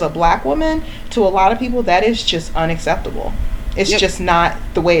 especially as a black woman, to a lot of people, that is just unacceptable. It's just not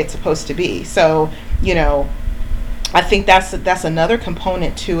the way it's supposed to be. So, I think that's another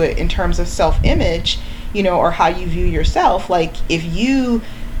component to it in terms of self-image, or how you view yourself. Like, if you,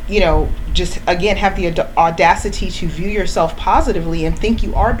 just, again, have the audacity to view yourself positively and think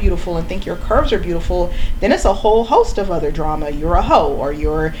you are beautiful and think your curves are beautiful, then it's a whole host of other drama. You're a hoe, or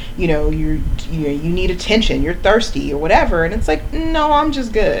you need attention, you're thirsty, or whatever. And it's like, no, I'm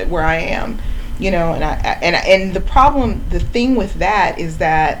just good where I am, and the thing with that is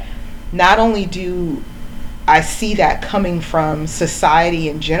that not only do I see that coming from society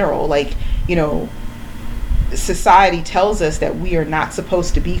in general, like, society tells us that we are not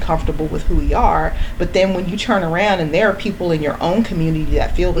supposed to be comfortable with who we are, but then when you turn around and there are people in your own community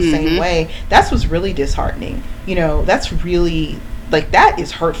that feel the same way, that's what's really disheartening. That's really, like, that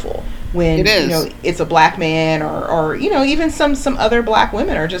is hurtful when it's a black man or even some other black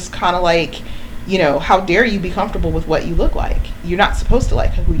women are just kind of like, how dare you be comfortable with what you look like? You're not supposed to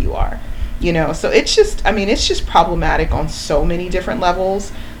like who you are. So it's just problematic on so many different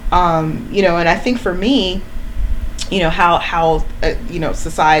levels. And I think for me, how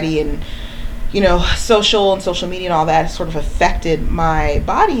society and, social media and all that sort of affected my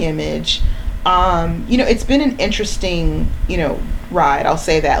body image. It's been an interesting, ride. I'll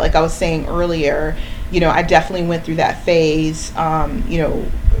say that. Like I was saying earlier, I definitely went through that phase.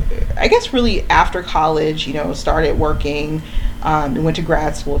 I guess really after college, started working, went to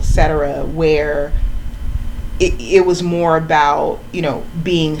grad school, etc., where it was more about,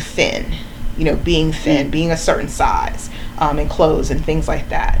 being thin, being a certain size, in clothes and things like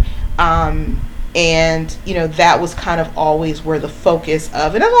that. And that was kind of always where the focus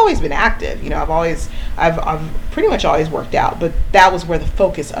of, and I've always been active, I've pretty much always worked out, but that was where the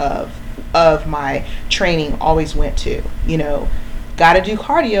focus of my training always went to. Gotta do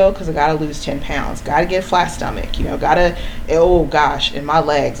cardio because I gotta lose 10 pounds, gotta get a flat stomach, oh gosh, and my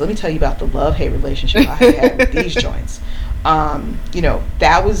legs, let me tell you about the love-hate relationship I had with these joints.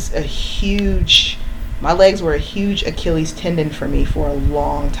 That was my legs were a huge Achilles tendon for me for a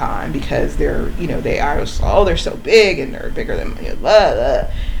long time, because they're so big, and they're bigger than blah, blah.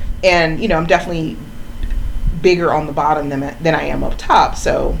 And I'm definitely bigger on the bottom than I am up top.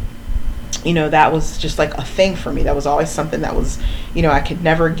 So that was just like a thing for me. That was always something that was, I could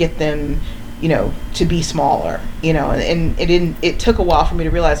never get them, to be smaller, and it took a while for me to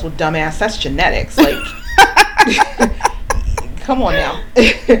realize, well, dumbass, that's genetics. Like, come on now.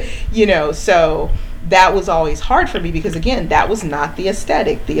 So that was always hard for me, because again, that was not the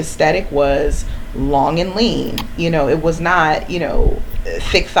aesthetic. The aesthetic was long and lean. It was not,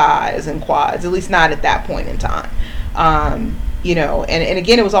 thick thighs and quads, at least not at that point in time. And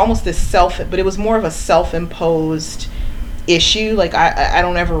again, it was almost but it was more of a self-imposed issue. Like, I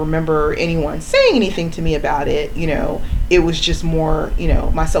don't ever remember anyone saying anything to me about it. It was just more,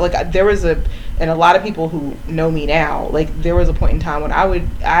 myself. Like, there was and a lot of people who know me now, like, there was a point in time when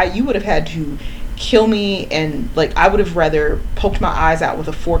you would have had to kill me, and like, I would have rather poked my eyes out with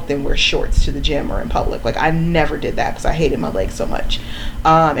a fork than wear shorts to the gym or in public. Like, I never did that because I hated my legs so much.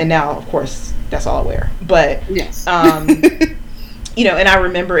 And now, of course, that's all I wear. But yes. And I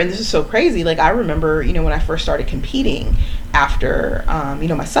remember, and this is so crazy, like, I remember, when I first started competing after,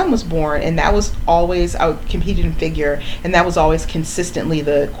 my son was born, and that was always, I competed in figure, and that was always consistently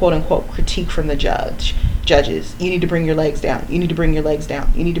the quote-unquote critique from the judges. You need to bring your legs down. You need to bring your legs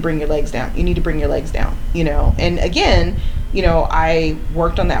down. You need to bring your legs down. You need to bring your legs down, And again, I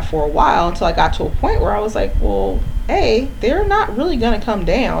worked on that for a while until I got to a point where I was like, well, hey, they're not really going to come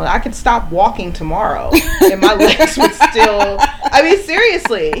down. I could stop walking tomorrow and my legs would still, I mean,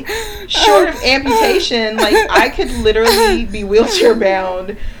 seriously, short of amputation, like, I could literally be wheelchair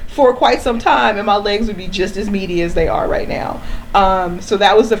bound for quite some time and my legs would be just as meaty as they are right now. So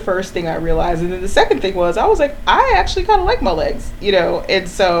that was the first thing I realized. And then the second thing was, I was like, I actually kind of like my legs, and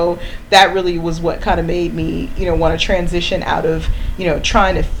so that really was what kind of made me, want to transition out of,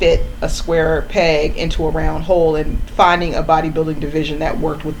 trying to fit a square peg into a round hole and finding a bodybuilding division that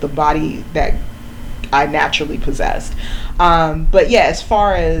worked with the body that I naturally possessed. But yeah, as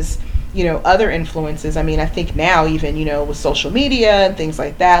far as, other influences, I mean, I think now even, with social media and things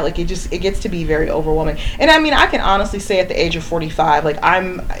like that, like, it gets to be very overwhelming. And I mean, I can honestly say at the age of 45, like,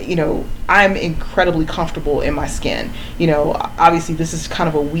 I'm incredibly comfortable in my skin. Obviously this is kind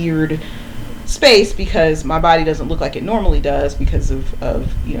of a weird space because my body doesn't look like it normally does because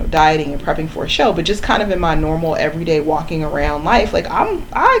of dieting and prepping for a show, but just kind of in my normal everyday walking around life, like,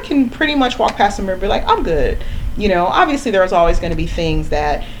 I can pretty much walk past them and be like, I'm good. Obviously there's always going to be things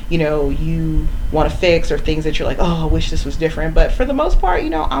that, you want to fix, or things that you're like, oh, I wish this was different. But for the most part,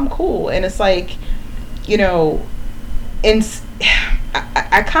 I'm cool. And it's like, and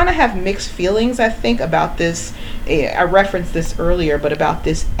I kind of have mixed feelings, I think, about this. I referenced this earlier, but about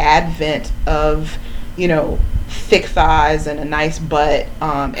this advent of, thick thighs and a nice butt,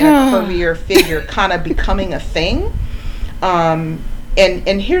 and a curvier figure kind of becoming a thing. And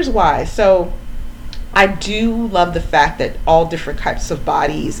here's why. So I do love the fact that all different types of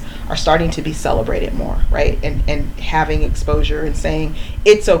bodies are starting to be celebrated more, right? And having exposure and saying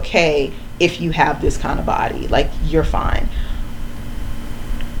it's okay if you have this kind of body, like, you're fine.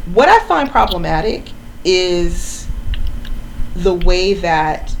 What I find problematic is the way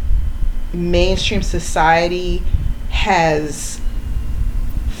that mainstream society has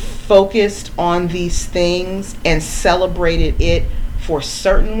focused on these things and celebrated it for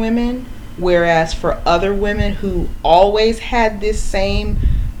certain women, whereas for other women who always had this same,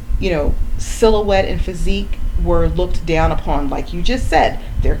 silhouette and physique, were looked down upon. Like you just said,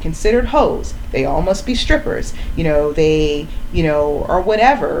 they're considered hoes. They all must be strippers. They, or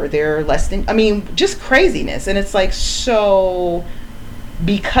whatever. They're less than, just craziness. And it's like, so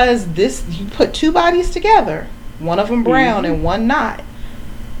because you put two bodies together, one of them brown and one not.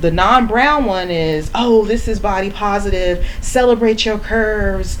 The non-brown one is, oh, this is body positive, celebrate your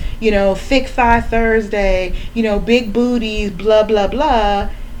curves, thick thigh Thursday, big booties, blah, blah, blah.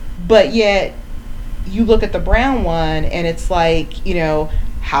 But yet you look at the brown one and it's like, you know,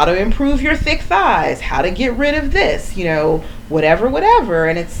 how to improve your thick thighs, how to get rid of this, you know, whatever.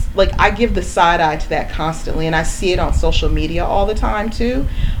 And it's like, I give the side eye to that constantly, and I see it on social media all the time too.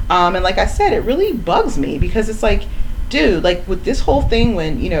 And like I said, it really bugs me because it's like, dude, like with this whole thing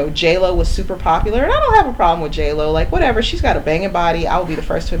when, you know, J-Lo was super popular, and I don't have a problem with J-Lo, like whatever, she's got a banging body, I will be the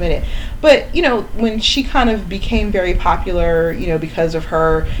first to admit it. But, you know, when she kind of became very popular, you know, because of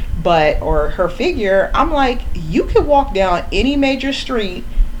her butt or her figure, I'm like, you could walk down any major street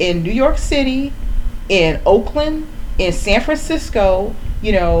in New York City, in Oakland, in San Francisco,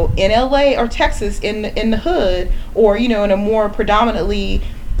 you know, in LA or Texas, in the hood, or, you know, in a more predominantly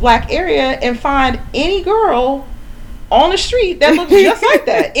black area, and find any girl on the street that looks just like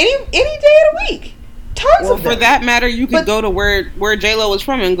that any day of the week. Tons of them. For that matter, you could go to where J-Lo was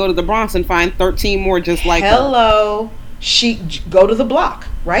from and go to the Bronx and find 13 more just like her. She go to the block,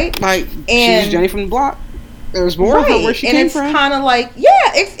 right? Like, and she's Jenny from the block. There's more of her where she came from. And it's kind of like,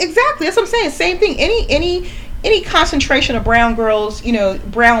 exactly. That's what I'm saying. Same thing. Any concentration of brown girls, you know,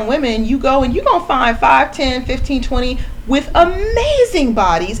 brown women, you go and you're going to find 5, 10, 15, 20 with amazing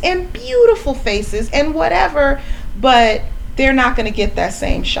bodies and beautiful faces and whatever, but they're not going to get that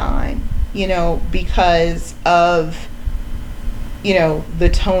same shine, you know, because of, you know, the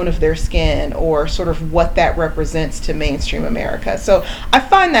tone of their skin or sort of what that represents to mainstream America. So I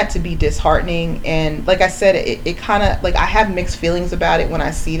find that to be disheartening. And like I said, it kind of, like, I have mixed feelings about it when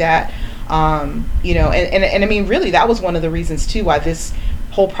I see that. You know, and I mean, really, that was one of the reasons too why this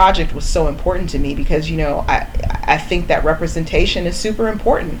whole project was so important to me, because, you know, I think that representation is super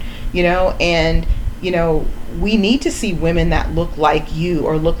important, you know, and, you know, we need to see women that look like you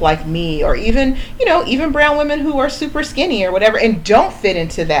or look like me, or even, you know, even brown women who are super skinny or whatever and don't fit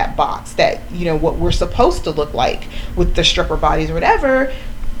into that box that, you know, what we're supposed to look like with the stripper bodies or whatever.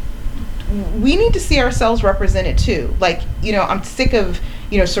 We need to see ourselves represented too. Like, you know, I'm sick of,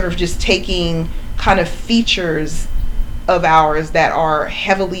 you know, sort of just taking kind of features of ours that are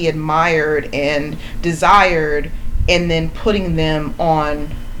heavily admired and desired and then putting them on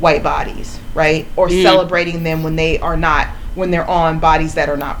white bodies, right? Or celebrating them when they are not, when they're on bodies that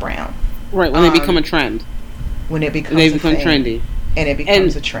are not brown. Right, when they become a trend. When it becomes trendy. And it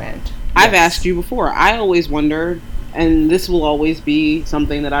becomes a trend. Yes. I've asked you before, I always wonder, and this will always be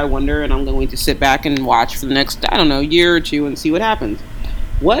something that I wonder, and I'm going to sit back and watch for the next, I don't know, year or two and see what happens.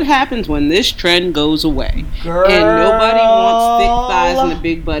 What happens when this trend goes away? Girl. And nobody wants thick thighs and a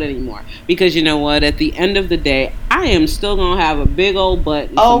big butt anymore? Because you know what? At the end of the day, I am still going to have a big old butt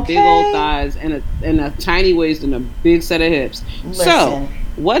and some big old thighs and a tiny waist and a big set of hips. Listen. So,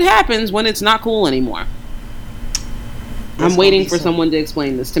 what happens when it's not cool anymore? I'm waiting for someone to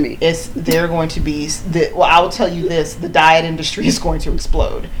explain this to me. They're going to be... well, I will tell you this. The diet industry is going to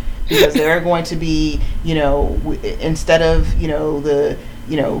explode. Because there are going to be, you know, instead of, you know, the...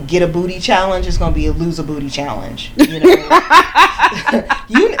 you know, get a booty challenge, it's going to be a lose a booty challenge. You know,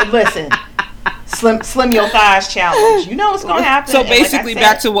 you listen, slim your thighs challenge. You know what's going to happen. So basically, like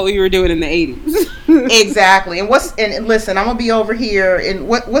said, back to what we were doing in the 80s. Exactly. And listen, I'm gonna be over here. And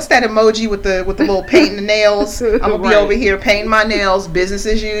what's that emoji with the little painting the nails? I'm gonna be over here painting my nails, business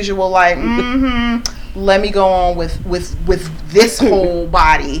as usual. Like, let me go on with this whole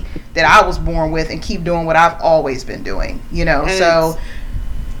body that I was born with and keep doing what I've always been doing. You know, and so.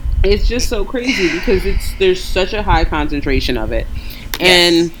 It's just so crazy because there's such a high concentration of it.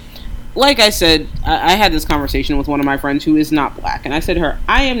 And like I said, I had this conversation with one of my friends who is not black. And I said to her,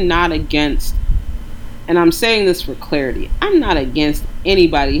 I am not against, and I'm saying this for clarity, I'm not against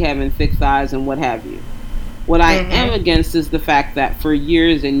anybody having thick thighs and what have you. What I am against is the fact that for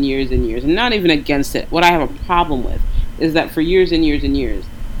years and years and years, and not even against it, what I have a problem with is that for years and years and years,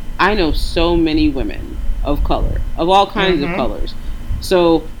 I know so many women of color, of all kinds of colors.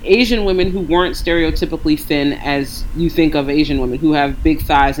 So Asian women who weren't stereotypically thin as you think of Asian women, who have big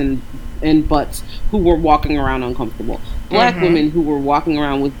thighs and butts, who were walking around uncomfortable. Black women who were walking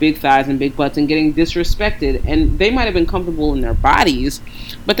around with big thighs and big butts and getting disrespected. And they might have been comfortable in their bodies,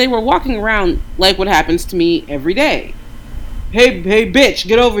 but they were walking around like what happens to me every day. Hey, bitch,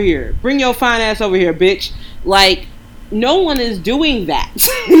 get over here. Bring your fine ass over here, bitch. Like, no one is doing that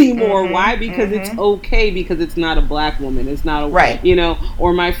anymore. Why? Because it's okay, because it's not a black woman. It's not a right. You know,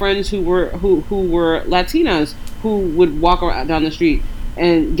 or my friends who were Latinas who would walk around down the street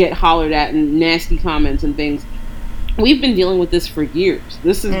and get hollered at and nasty comments and things. We've been dealing with this for years.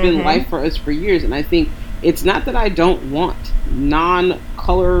 This has been life for us for years, and I think it's not that I don't want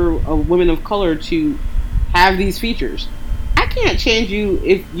non-color women of color to have these features. I can't change you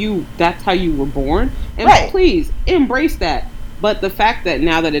if that's how you were born. And please embrace that. But the fact that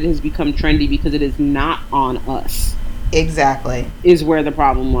now that it has become trendy because it is not on us, exactly, is where the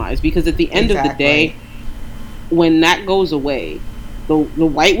problem lies. Because at the end of the day, when that goes away, the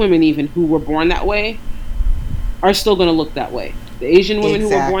white women even who were born that way are still going to look that way. The Asian women who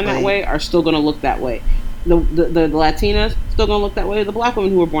were born that way are still going to look that way. The Latinas still going to look that way. The black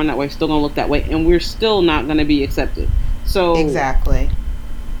women who were born that way still going to look that way, and we're still not going to be accepted. So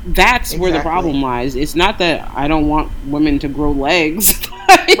that's where the problem lies. It's not that I don't want women to grow legs.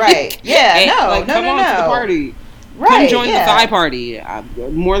 Right. Yeah. No. Like, come on to the party. Right. Come join the thigh party. The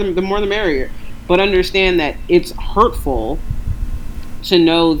more the merrier. But understand that it's hurtful to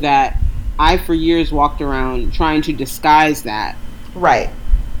know that I, for years, walked around trying to disguise that. Right.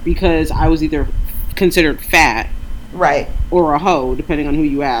 Because I was either considered fat. Right. Or a hoe, depending on who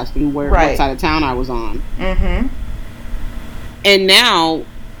you asked and what side of town I was on. Mm-hmm. And now,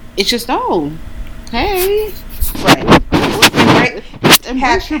 it's just, hey. Right.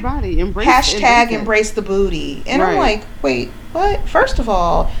 Embrace your body. Embrace the booty. And I'm like, wait, what? First of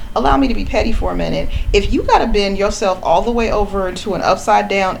all, allow me to be petty for a minute. If you got to bend yourself all the way over into an upside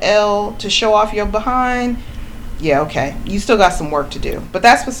down L to show off your behind, yeah, okay. You still got some work to do. But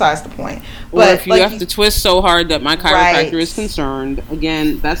that's besides the point. But or if you have to twist so hard that my chiropractor is concerned,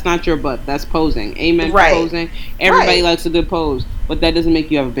 again, that's not your butt. That's posing. Amen for posing. Everybody likes a good pose. But that doesn't make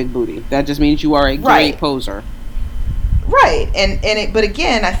you have a big booty. That just means you are a great poser. Right. But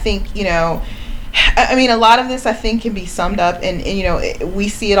again, I think, I mean, a lot of this, I think, can be summed up, and we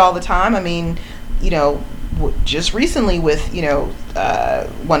see it all the time. I mean, just recently with,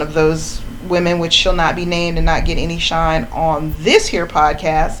 one of those women, which shall not be named and not get any shine on this here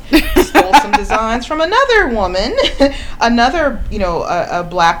podcast, stole some designs from another woman, a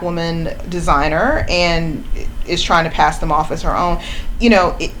black woman designer, and is trying to pass them off as her own.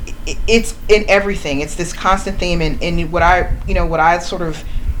 It's in everything. It's this constant theme, and what I sort of,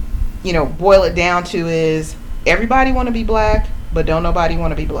 boil it down to is everybody want to be black, but don't nobody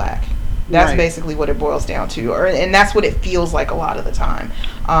want to be black. That's basically what it boils down to, and that's what it feels like a lot of the time.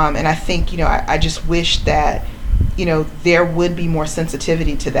 And I think, I just wish that, there would be more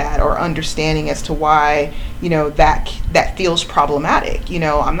sensitivity to that, or understanding as to why, that feels problematic.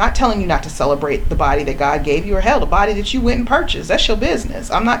 I'm not telling you not to celebrate the body that God gave you, or hell, the body that you went and purchased. That's your business.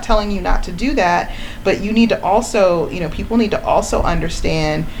 I'm not telling you not to do that, but you need to also, people need to also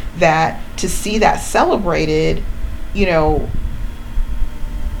understand that to see that celebrated,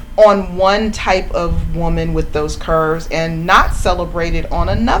 on one type of woman with those curves and not celebrated on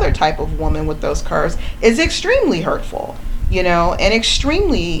another type of woman with those curves is extremely hurtful, and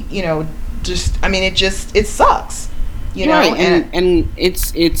extremely, it sucks, and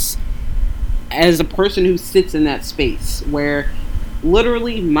it's as a person who sits in that space where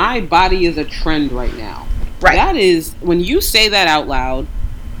literally my body is a trend right now. Right. That is, when you say that out loud,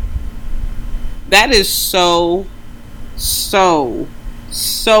 that is so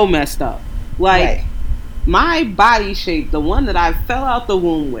messed up. Like, my body shape, the one that I fell out the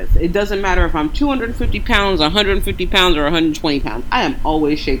womb with, it doesn't matter if I'm 250 pounds, 150 pounds, or 120 pounds. I am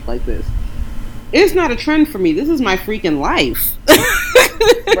always shaped like this. It's not a trend for me. This is my freaking life.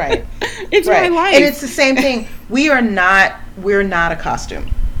 Right. It's my life. And it's the same thing. We're not a costume.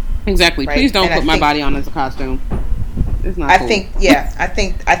 Exactly. Right? Please don't put my body on as a costume. It's not cool.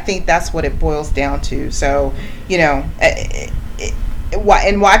 I think that's what it boils down to. So,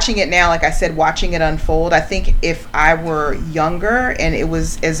 and watching it now, like I said, watching it unfold, I think if I were younger and it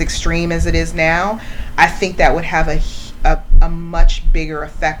was as extreme as it is now, I think that would have a much bigger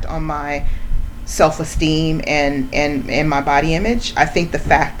effect on my self-esteem and my body image. I think the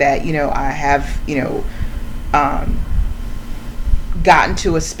fact that, I have, gotten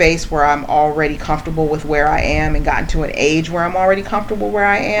to a space where I'm already comfortable with where I am, and gotten to an age where I'm already comfortable where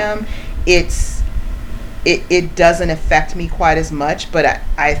I am, it doesn't affect me quite as much, but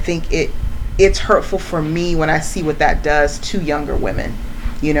I think it's hurtful for me when I see what that does to younger women,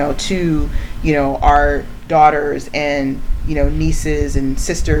 to, our daughters and, nieces and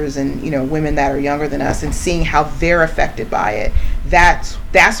sisters and, women that are younger than us, and seeing how they're affected by it.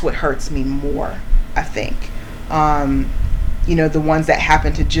 That's what hurts me more, I think. The ones that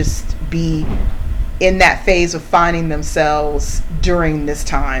happen to just be in that phase of finding themselves during this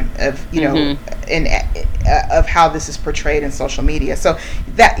time of, of how this is portrayed in social media. So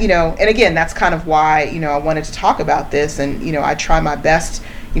that, and again, that's kind of why, I wanted to talk about this. And, I try my best,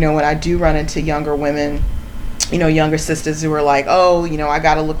 when I do run into younger women, younger sisters who are like, oh, I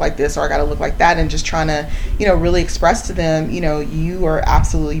got to look like this or I got to look like that. And just trying to, really express to them, you are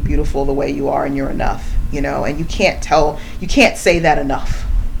absolutely beautiful the way you are, and you're enough, and you can't say that enough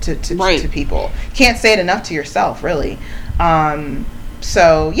to people. You can't say it enough to yourself, really.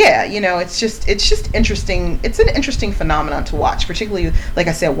 So yeah, it's just interesting. It's an interesting phenomenon to watch, particularly, like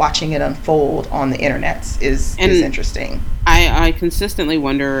I said, watching it unfold on the internet is interesting. I consistently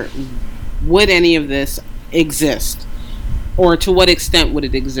wonder, would any of this exist, or to what extent would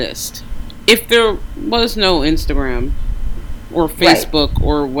it exist if there was no Instagram or Facebook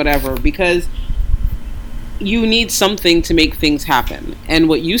or whatever? Because you need something to make things happen, and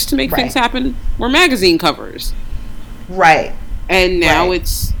what used to make things happen were magazine covers, right? And now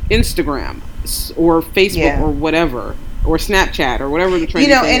it's Instagram or Facebook or whatever, or Snapchat or whatever the trend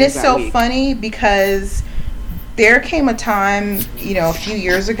is. And it's so funny because there came a time, a few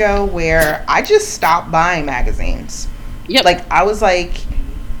years ago where I just stopped buying magazines. Yep. Like, I was like,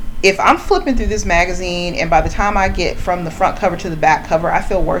 if I'm flipping through this magazine and by the time I get from the front cover to the back cover, I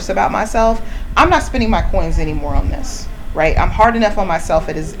feel worse about myself, I'm not spending my coins anymore on this, right? I'm hard enough on myself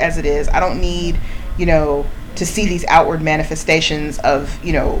as it is. I don't need, to see these outward manifestations of,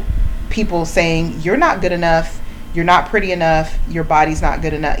 people saying, you're not good enough, you're not pretty enough, your body's not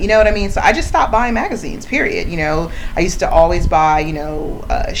good enough. You know what I mean? So I just stopped buying magazines, period. I used to always buy,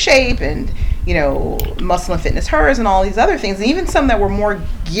 Shape and, Muscle and Fitness Hers and all these other things. And even some that were more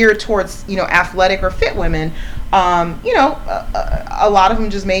geared towards, athletic or fit women, a lot of them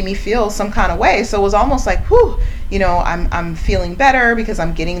just made me feel some kind of way. So it was almost like, whew, I'm feeling better because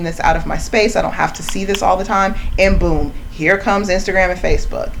I'm getting this out of my space. I don't have to see this all the time. And boom, here comes Instagram and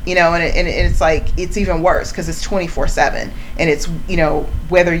Facebook, and it's like, it's even worse because it's 24/7 and it's,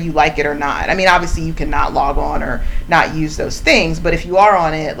 whether you like it or not. I mean, obviously you cannot log on or not use those things, but if you are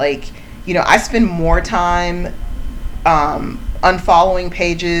on it, like, I spend more time, unfollowing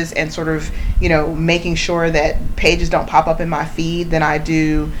pages and sort of, making sure that pages don't pop up in my feed than I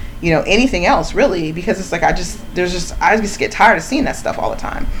do, anything else really, because it's like, I just get tired of seeing that stuff all the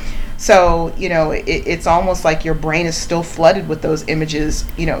time. So, it's almost like your brain is still flooded with those images,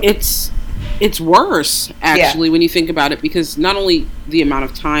 It's worse, actually, when you think about it, because not only the amount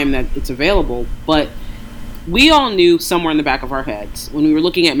of time that it's available, but we all knew somewhere in the back of our heads when we were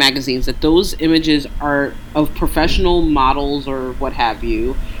looking at magazines that those images are of professional models or what have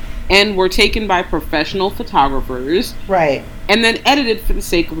you, and were taken by professional photographers. Right. And then edited for the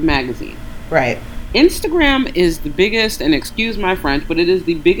sake of a magazine. Right. Instagram is the biggest, and excuse my French, but it is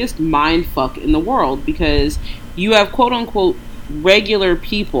the biggest mind fuck in the world, because you have quote unquote regular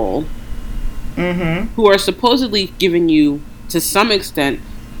people who are supposedly giving you, to some extent,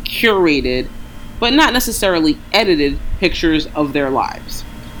 curated, but not necessarily edited pictures of their lives.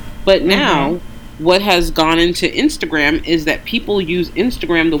 But now, what has gone into Instagram is that people use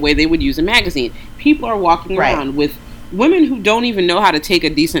Instagram the way they would use a magazine. People are walking around with women who don't even know how to take a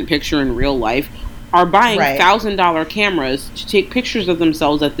decent picture in real life, are buying $1,000 cameras to take pictures of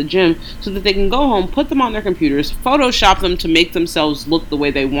themselves at the gym so that they can go home, put them on their computers, Photoshop them to make themselves look the way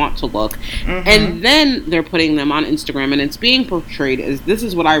they want to look, and then they're putting them on Instagram, and it's being portrayed as, this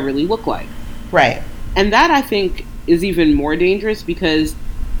is what I really look like. Right. And that, I think, is even more dangerous, because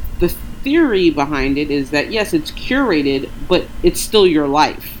the theory behind it is that, yes, it's curated, but it's still your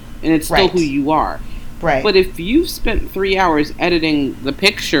life, and it's still who you are. Right. But if you've spent 3 hours editing the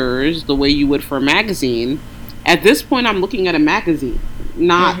pictures the way you would for a magazine, at this point I'm looking at a magazine,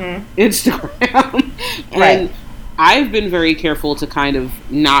 not Instagram. And I've been very careful to kind of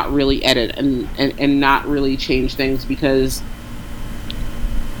not really edit and not really change things, because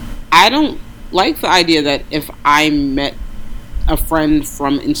I don't like the idea that if I met a friend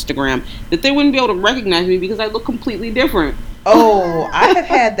from Instagram, that they wouldn't be able to recognize me because I look completely different. Oh, I have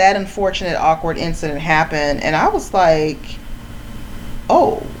had that unfortunate, awkward incident happen, and I was like,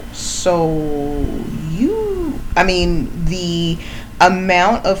 oh, so the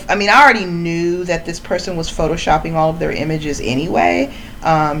amount of, I already knew that this person was photoshopping all of their images anyway,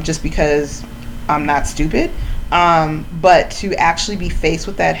 just because I'm not stupid, but to actually be faced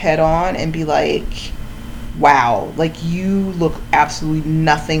with that head on and be like, wow, like, you look absolutely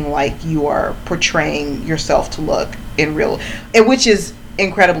nothing like you are portraying yourself to look in real, which is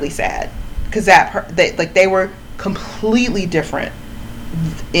incredibly sad, because they were completely different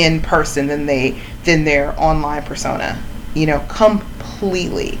in person than their online persona,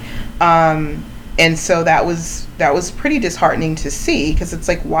 completely. And so that was pretty disheartening to see, because it's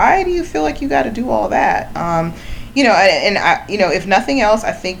like, why do you feel like you got to do all that? If nothing else,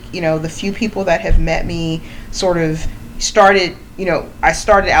 I think, the few people that have met me sort of started, I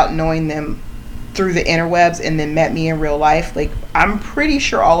started out knowing them through the interwebs and then met me in real life. Like, I'm pretty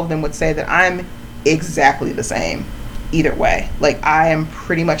sure all of them would say that I'm exactly the same either way. Like, I am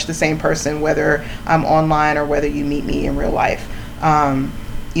pretty much the same person, whether I'm online or whether you meet me in real life. I'm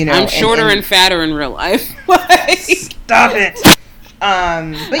shorter and fatter in real life. Stop it.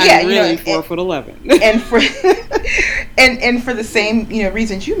 But yeah, I'm really 4'11", and for and for the same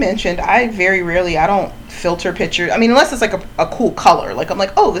reasons you mentioned, I very rarely, I don't filter pictures. I mean, unless it's like a cool color, like I'm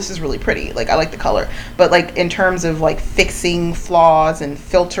like, oh, this is really pretty, like I like the color. But like in terms of like fixing flaws and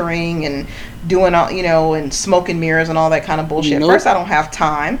filtering and doing all and smoke and mirrors and all that kind of bullshit. Nope. First, I don't have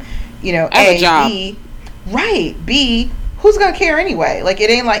time. I have a job. B, right. B, who's gonna care anyway? Like, it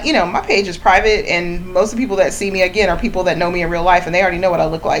ain't like, my page is private, and most of the people that see me again are people that know me in real life, and they already know what I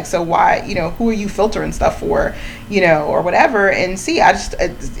look like. So why, who are you filtering stuff for, or whatever? And see, I just,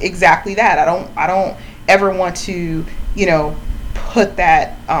 exactly that. I don't ever want to, put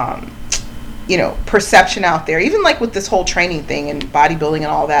that, perception out there. Even like with this whole training thing and bodybuilding and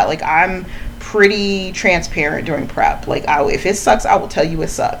all that, like I'm pretty transparent during prep. Like if it sucks, I will tell you it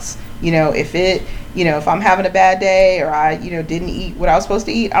sucks. If I'm having a bad day or I, didn't eat what I was supposed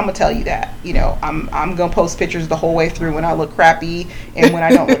to eat, I'm gonna tell you that. I'm gonna post pictures the whole way through when I look crappy and when I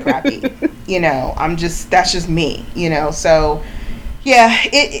don't look crappy. That's just me. So yeah,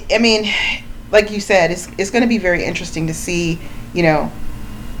 I mean, like you said, it's gonna be very interesting to see,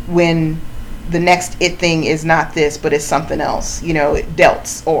 when the next it thing is not this, but it's something else,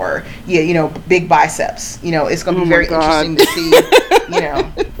 delts or big biceps. It's gonna be very interesting to see,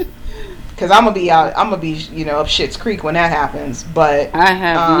 because I'm gonna be up Schitt's Creek when that happens. But I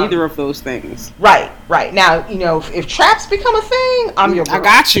have neither of those things. Right now, if traps become a thing, I'm your girl. I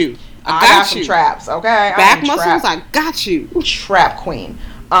got you. I got some traps. Okay, back muscles. I got you. Trap queen.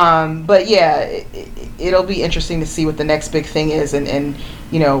 But yeah, it'll be interesting to see what the next big thing is, and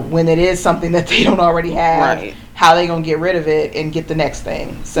when it is something that they don't already have, right, how they gonna get rid of it and get the next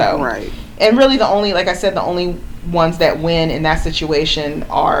thing. So right. And really the only ones that win in that situation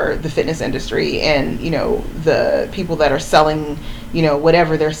are the fitness industry and the people that are selling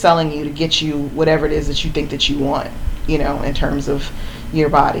whatever they're selling you to get you whatever it is that you think that you want in terms of your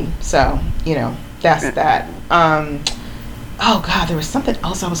body. So that's that. Oh God, there was something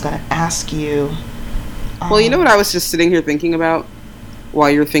else I was going to ask you. Well, you know what I was just sitting here thinking about while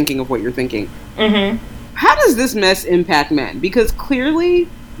you're thinking of what you're thinking? Mm-hmm. How does this mess impact men? Because clearly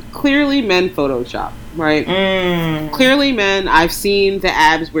men Photoshop, right? Clearly men, I've seen the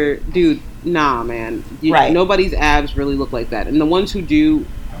abs where, dude, nah, man. Right. Nobody's abs really look like that. And the ones who do,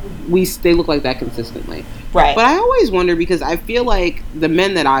 they look like that consistently. Right. But I always wonder, because I feel like the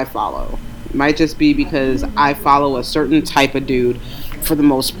men that I follow, might just be because I follow a certain type of dude for the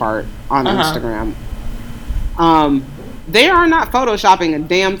most part on Instagram. They are not photoshopping a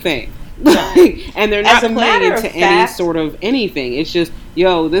damn thing. And they're not playing into any sort of anything. It's just,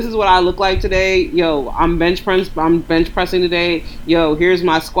 yo, this is what I look like today. Yo, I'm bench pressing today. Yo, here's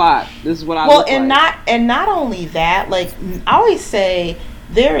my squat. This is what I look like. And not only that, like I always say,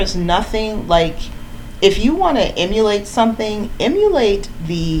 there is nothing like, if you want to emulate something, emulate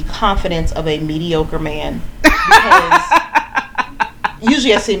the confidence of a mediocre man. Because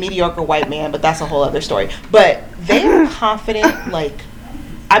usually I say mediocre white man, but that's a whole other story. But they are confident, like,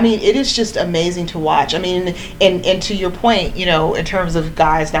 I mean, it is just amazing to watch. I mean, and to your point, in terms of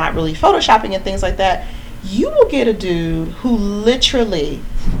guys not really photoshopping and things like that, you will get a dude who literally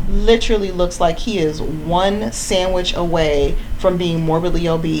looks like he is one sandwich away from being morbidly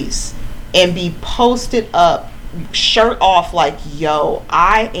obese and be posted up, shirt off, like, yo,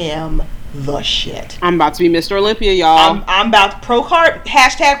 I am the shit. I'm about to be Mr. Olympia, y'all. I'm about to pro card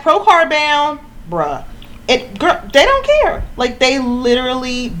bound, bruh. Girl, they don't care. Like, they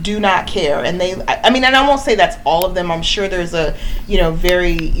literally do not care. And I mean, and I won't say that's all of them. I'm sure there's a,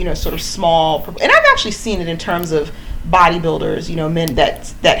 very, sort of small, and I've actually seen it in terms of bodybuilders, men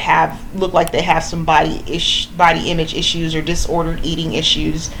that have look like they have some body image issues or disordered eating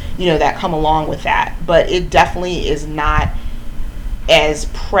issues, that come along with that. But it definitely is not as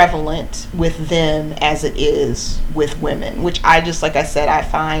prevalent with them as it is with women, which I just, like I said, I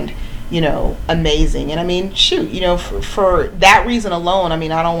find amazing. And I mean, shoot, for that reason alone, I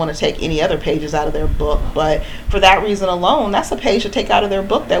mean, I don't want to take any other pages out of their book, but for that reason alone, that's a page to take out of their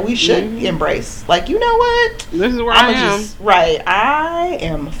book that we should embrace. Like, you know what? This is where I am. Right. I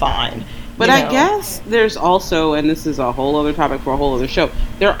am fine. But I guess there's also, and this is a whole other topic for a whole other show,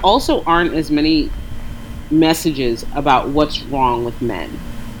 there also aren't as many messages about what's wrong with men.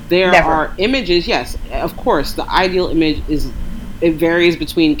 There are images, yes, of course, the ideal image it varies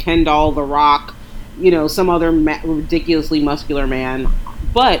between Ken Doll, The Rock, some other ridiculously muscular man.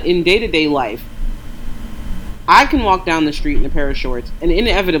 But in day-to-day life, I can walk down the street in a pair of shorts, and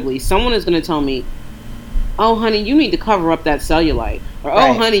inevitably, someone is going to tell me, oh, honey, you need to cover up that cellulite. Or,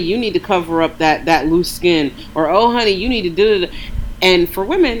 oh, honey, you need to cover up that loose skin. Or, oh, honey, you need to do it. And for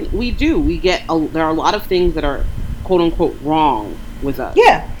women, we do. There are a lot of things that are quote unquote wrong with us.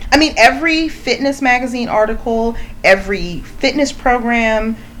 Yeah. I mean, every fitness magazine article, every fitness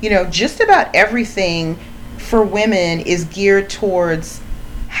program, just about everything for women is geared towards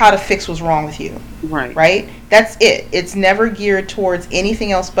how to fix what's wrong with you. Right. Right? That's it. It's never geared towards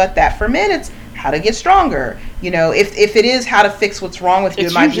anything else but that. For men, it's how to get stronger. If it is how to fix what's wrong with you,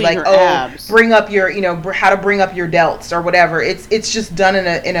 it might be like, abs. Bring up your, how to bring up your delts or whatever. It's just done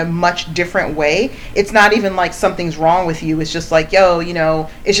in a much different way. It's not even like something's wrong with you. It's just like,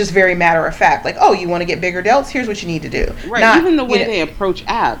 it's just very matter of fact. Like, oh, you want to get bigger delts? Here's what you need to do. Right. Not, even the way they approach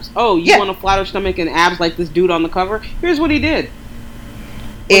abs. Oh, you want a flatter stomach and abs like this dude on the cover? Here's what he did.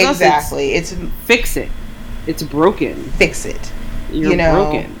 With exactly. It's fix it. It's broken. Fix it. You're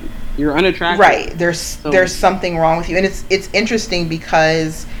broken. You're unattractive. Right. There's something wrong with you. And it's interesting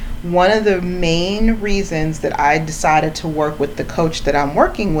because one of the main reasons that I decided to work with the coach that I'm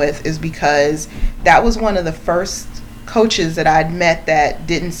working with is because that was one of the first coaches that I'd met that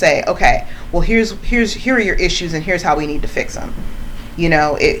didn't say, okay, well, here are your issues and here's how we need to fix them.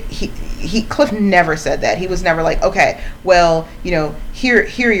 Cliff never said that. He was never like, okay, well, here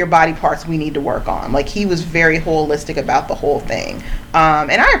are your body parts we need to work on. Like, he was very holistic about the whole thing.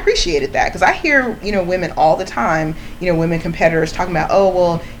 And I appreciated that because I hear, women all the time, women competitors talking about,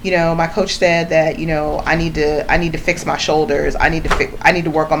 oh, well, my coach said that, I need to fix my shoulders. I need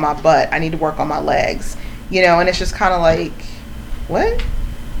to work on my butt. I need to work on my legs, and it's just kind of like, what?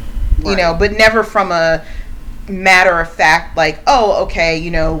 Right. But never from a matter of fact, like, oh, okay,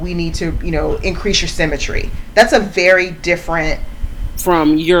 we need to, increase your symmetry. That's a very different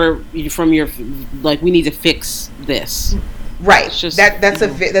from your like, we need to fix this. Right. Just,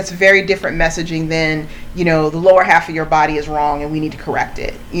 that's very different messaging than, the lower half of your body is wrong and we need to correct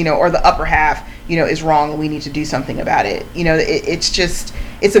it, or the upper half, is wrong and we need to do something about it. It's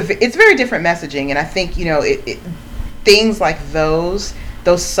very different messaging. And I think, things like those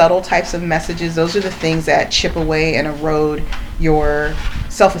subtle types of messages, those are the things that chip away and erode your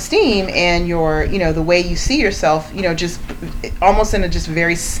self-esteem and your, the way you see yourself, just almost in a just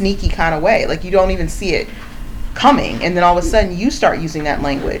very sneaky kind of way. Like, you don't even see it coming, and then all of a sudden you start using that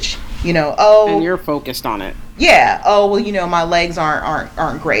language, and you're focused on it. Yeah. Oh, well, my legs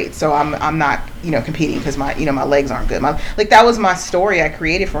aren't great, so I'm not, competing because my legs aren't good. That was my story I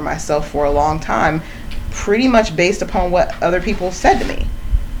created for myself for a long time, pretty much based upon what other people said to me,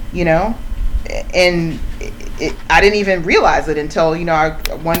 and I didn't even realize it until,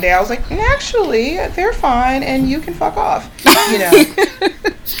 one day I was like, actually, they're fine and you can fuck off,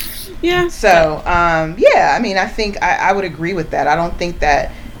 Yeah. So, I mean, I think I would agree with that. I don't think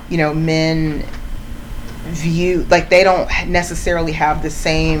that, men view, like, they don't necessarily have the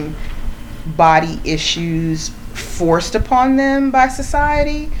same body issues forced upon them by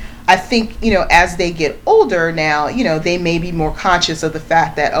society. I think, as they get older now, they may be more conscious of the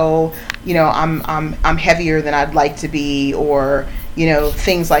fact that, oh, I'm heavier than I'd like to be, or,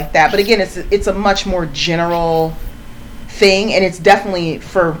 things like that. But again, it's a much more general thing, and it's definitely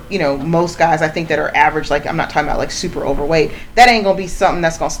for, most guys, I think, that are average. Like, I'm not talking about like super overweight. That ain't gonna be something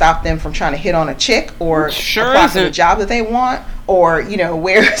that's gonna stop them from trying to hit on a chick or apply for the job that they want, or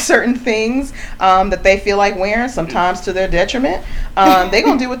wear certain things that they feel like wearing, sometimes to their detriment. They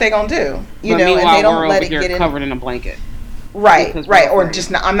gonna do what they gonna do, and they don't let it get covered in a blanket. Right. Or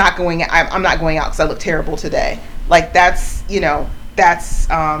just not, I'm not going out because I look terrible today. Like,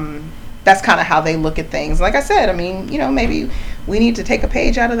 that's kind of how they look at things. Like I said, I mean, maybe we need to take a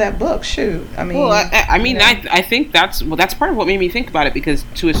page out of that book. Shoot. I mean, well, I think that's part of what made me think about it, because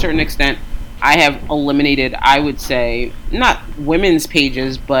to a certain extent, I have eliminated, I would say, not women's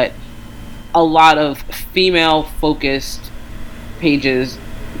pages, but a lot of female-focused pages,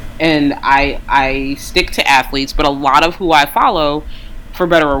 and I stick to athletes, but a lot of who I follow, for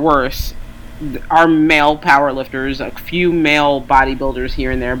better or worse, are male powerlifters, a few male bodybuilders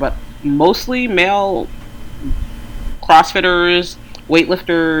here and there, but mostly male CrossFitters,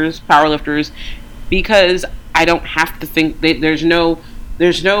 weightlifters, powerlifters, because I don't have to think,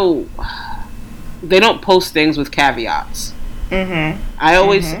 they don't post things with caveats. Mm-hmm.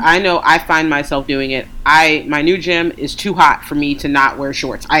 I find myself doing it. My new gym is too hot for me to not wear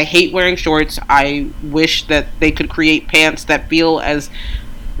shorts. I hate wearing shorts. I wish that they could create pants that feel as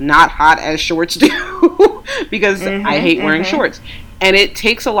not hot as shorts do, because I hate wearing shorts. And it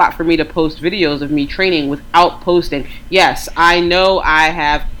takes a lot for me to post videos of me training without posting, yes, I know I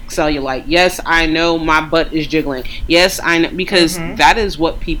have cellulite. Yes, I know my butt is jiggling. Yes, I know, because that is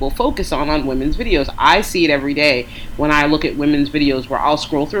what people focus on women's videos. I see it every day when I look at women's videos where I'll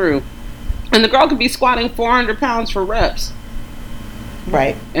scroll through, and the girl could be squatting 400 pounds for reps.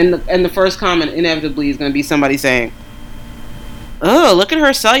 Right. And the first comment inevitably is going to be somebody saying, oh, look at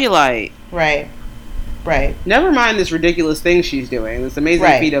her cellulite. Right. Right. Never mind this ridiculous thing she's doing. This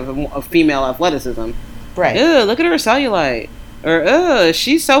amazing feat of female athleticism. Right. Oh, look at her cellulite. Or, oh,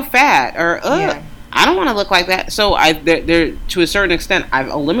 she's so fat. Or, oh, I don't want to look like that. So, there, to a certain extent, I've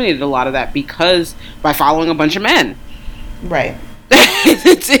eliminated a lot of that because by following a bunch of men. Right.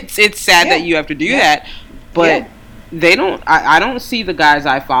 it's sad that you have to do that, but they don't. I don't see the guys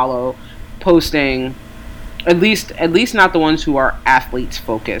I follow posting. At least not the ones who are athletes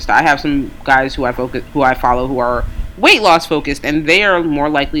focused. I have some guys who I follow who are weight loss focused, and they are more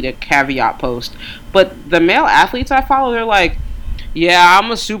likely to caveat post. But the male athletes I follow, they're like, yeah,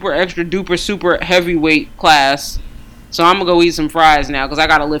 I'm a super extra duper super heavyweight class, so I'm gonna go eat some fries now because I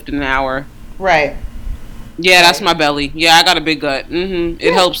gotta lift in an hour. Right. Yeah, that's my belly. Yeah, I got a big gut.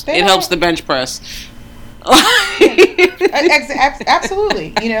 It helps. It helps the bench press.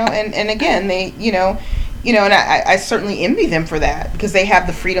 Absolutely. And again, they, and I certainly envy them for that because they have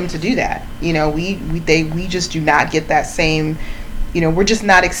the freedom to do that. We just do not get that same, we're just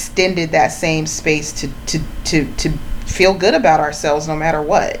not extended that same space to feel good about ourselves no matter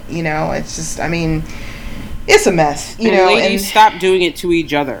what. It's just, it's a mess. Ladies, stop doing it to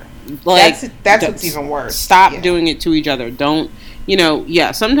each other. Like, that's what's even worse. Stop doing it to each other. Don't,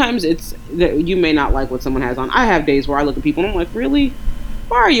 sometimes you may not like what someone has on. I have days where I look at people and I'm like, really?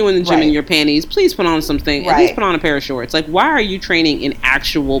 Why are you in the gym in your panties? Please put on something. At least put on a pair of shorts. Like, why are you training in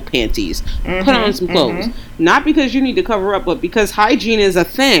actual panties? Put on some clothes. Not because you need to cover up, but because hygiene is a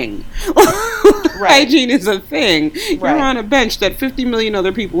thing. Hygiene is a thing. You're on a bench that 50 million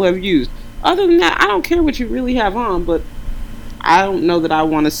other people have used. Other than that, I don't care what you really have on, but I don't know that I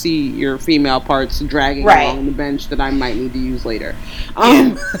want to see your female parts dragging along the bench that I might need to use later.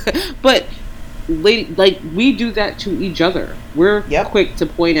 But we do that to each other. We're quick to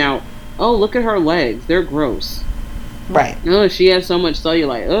point out, oh, look at her legs, they're gross. Right. Oh, she has so much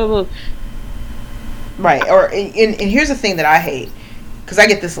cellulite. Oh. Right. And here's the thing that I hate, because I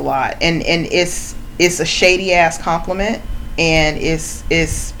get this a lot, and it's a shady ass compliment, and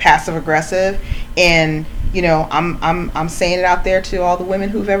it's passive aggressive, and I'm saying it out there to all the women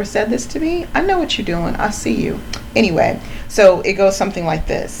who've ever said this to me. I know what you're doing. I see you. Anyway, so it goes something like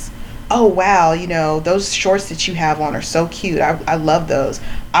this. Oh, wow, those shorts that you have on are so cute. I love those.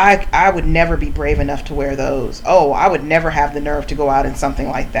 I would never be brave enough to wear those. Oh, I would never have the nerve to go out in something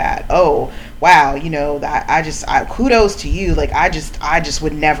like that. Oh, wow, I kudos to you. Like, I just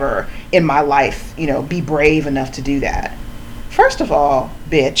would never in my life, be brave enough to do that. First of all,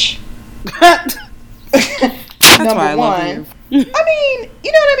 bitch. That's Number why I one, love you. you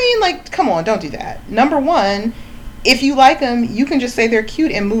know what I mean? Like, come on, don't do that. Number one, if you like them, you can just say they're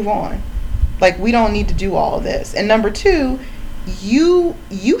cute and move on. Like, we don't need to do all of this. And number two, you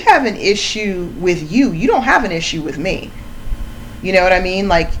have an issue with you. You don't have an issue with me. You know what I mean?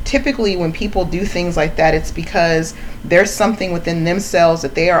 Like, typically when people do things like that, it's because there's something within themselves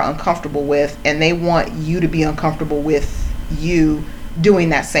that they are uncomfortable with, and they want you to be uncomfortable with you doing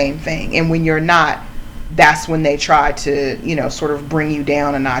that same thing. And when you're not, that's when they try to, sort of bring you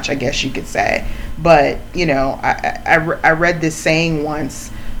down a notch, I guess you could say. But, I read this saying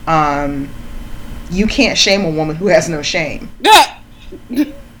once, you can't shame a woman who has no shame.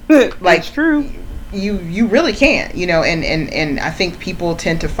 Like, That's true. You really can't, and I think people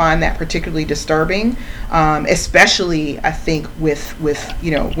tend to find that particularly disturbing, especially I think with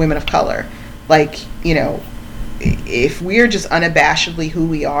women of color. Like, if we're just unabashedly who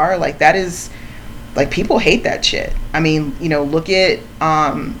we are, like, that is, like, people hate that shit. I mean, look at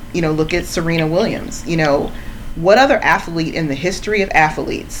Serena Williams. What other athlete in the history of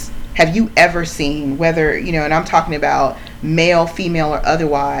athletes have you ever seen, whether, and I'm talking about male, female, or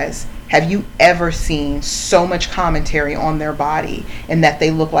otherwise, have you ever seen so much commentary on their body and that they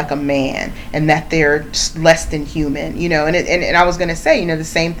look like a man and that they're less than human, and I was going to say, the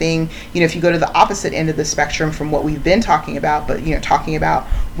same thing, if you go to the opposite end of the spectrum from what we've been talking about, but, talking about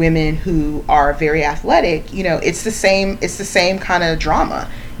women who are very athletic, it's the same kind of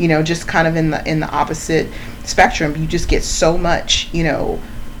drama, just kind of in the opposite spectrum. You just get so much,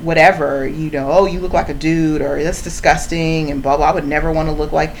 whatever, oh, you look like a dude, or that's disgusting, and blah blah. I would never want to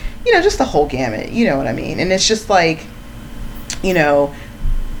look like, just the whole gamut, you know what I mean? And it's just like, we're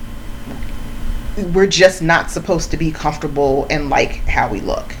just not supposed to be comfortable in, like, how we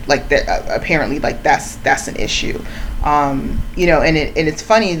look, like that. Apparently, like, that's an issue, and it's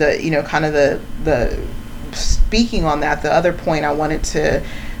funny that, kind of the speaking on that, the other point I wanted to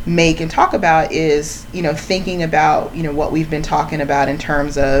make and talk about is, thinking about, what we've been talking about in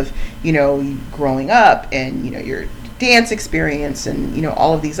terms of, growing up and, your dance experience and,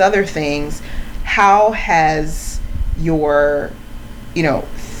 all of these other things. How has your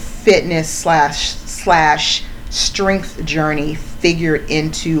fitness slash strength journey figured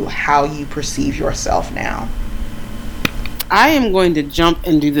into how you perceive yourself now? I am going to jump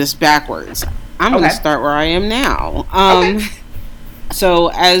and do this backwards. I'm going to start where I am now.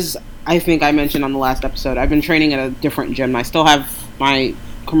 So as I think I mentioned on the last episode, I've been training at a different gym. I still have my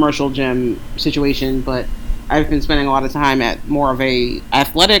commercial gym situation, but I've been spending a lot of time at more of a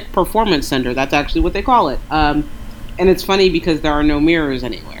athletic performance center. That's actually what they call it. And it's funny because there are no mirrors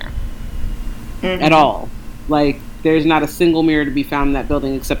anywhere at all. Like, there's not a single mirror to be found in that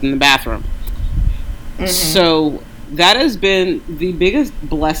building except in the bathroom. So that has been the biggest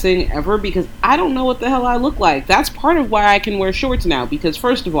blessing ever, because I don't know what the hell I look like. That's part of why I can wear shorts now, because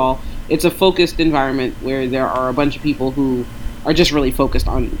first of all, it's a focused environment where there are a bunch of people who are just really focused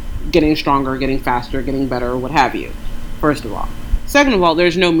on getting stronger, getting faster, getting better, what have you, first of all. Second of all,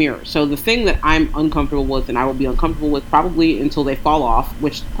 there's no mirror. So the thing that I'm uncomfortable with, and I will be uncomfortable with probably until they fall off,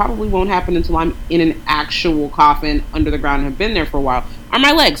 which probably won't happen until I'm in an actual coffin under the ground and have been there for a while, are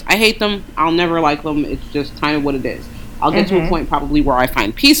my legs. I hate them. I'll never like them. It's just kind of what it is. I'll get to a point probably where I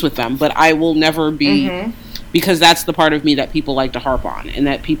find peace with them, but I will never be, because that's the part of me that people like to harp on and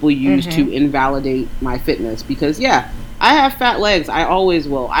that people use to invalidate my fitness. Because, yeah, I have fat legs. I always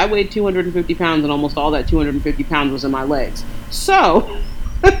will. I weighed 250 pounds, and almost all that 250 pounds was in my legs. So,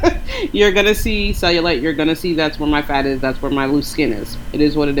 you're going to see cellulite. You're going to see that's where my fat is. That's where my loose skin is. It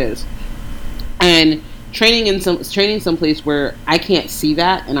is what it is. And training someplace where I can't see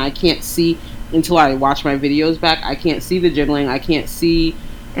that, and I can't see until I watch my videos back. I can't see the jiggling. I can't see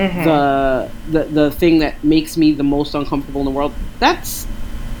the thing that makes me the most uncomfortable in the world. That's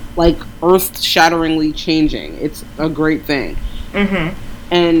like earth-shatteringly changing. It's a great thing.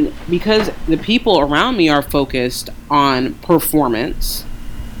 And because the people around me are focused on performance,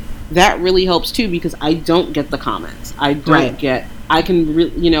 that really helps too, because I don't get the comments. I don't get, I can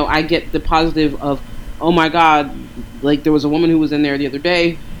really, I get the positive of, oh my God, like there was a woman who was in there the other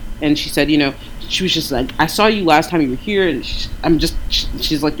day, and she said, she was just like, I saw you last time you were here, and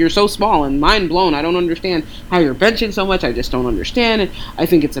she's like, you're so small and mind blown. I don't understand how you're benching so much. I just don't understand. And I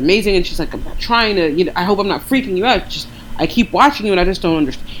think it's amazing. And she's like, I'm not trying to, I hope I'm not freaking you out. Just, I keep watching you and I just don't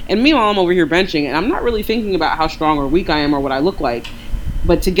understand. And meanwhile, I'm over here benching, and I'm not really thinking about how strong or weak I am or what I look like.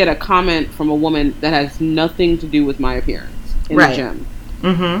 But to get a comment from a woman that has nothing to do with my appearance in the gym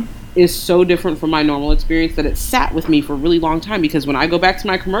is so different from my normal experience that it sat with me for a really long time. Because when I go back to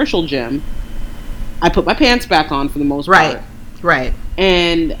my commercial gym, I put my pants back on for the most part. Right.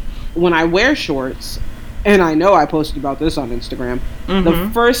 And when I wear shorts, and I know I posted about this on Instagram,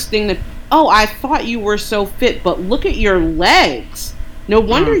 the first thing that, oh, I thought you were so fit, but look at your legs. No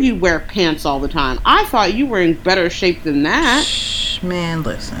wonder you wear pants all the time. I thought you were in better shape than that. Man,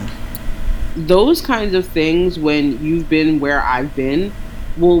 listen. Those kinds of things, when you've been where I've been,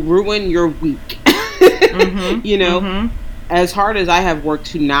 will ruin your week. As hard as I have worked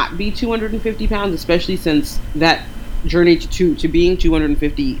to not be 250 pounds, especially since that journey to being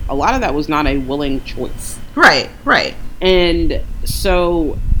 250, a lot of that was not a willing choice. Right. And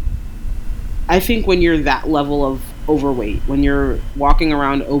so I think when you're that level of overweight, when you're walking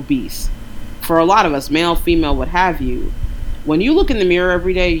around obese, for a lot of us, male, female, what have you, when you look in the mirror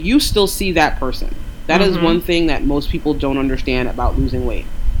every day, you still see that person. That is one thing that most people don't understand about losing weight.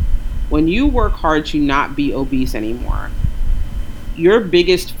 When you work hard to not be obese anymore, your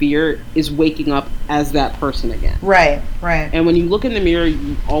biggest fear is waking up as that person again. Right. And when you look in the mirror,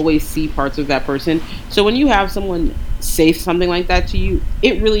 you always see parts of that person. So when you have someone say something like that to you,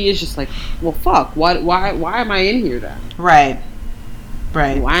 it really is just like, well, fuck, why am I in here then? Right.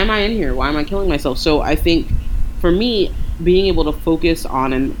 Why am I in here? Why am I killing myself? So I think for me, being able to focus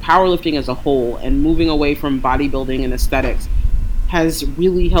on and powerlifting as a whole and moving away from bodybuilding and aesthetics has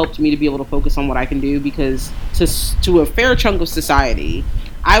really helped me to be able to focus on what I can do, because to a fair chunk of society,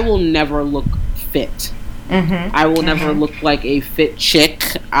 I will never look fit. I will never look like a fit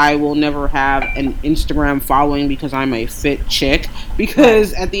chick. I will never have an Instagram following because I'm a fit chick,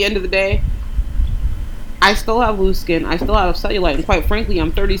 because at the end of the day, I still have loose skin. I still have cellulite. And quite frankly,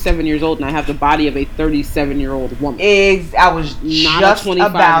 I'm 37 years old and I have the body of a 37-year-old woman. I was just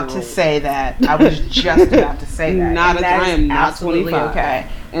about to say that. I am not 25. Okay.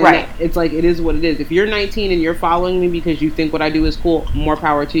 And it's like, it is what it is. If you're 19 and you're following me because you think what I do is cool, more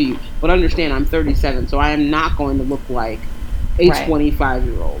power to you. But understand, I'm 37, so I am not going to look like a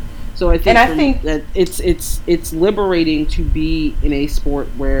 25-year-old. So I think that it's liberating to be in a sport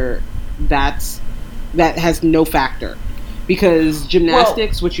where that has no factor, because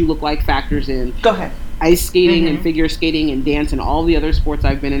gymnastics, which you look like, factors in. Go ahead. Ice skating and figure skating and dance and all the other sports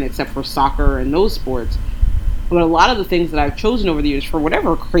I've been in, except for soccer and those sports, But a lot of the things that I've chosen over the years, for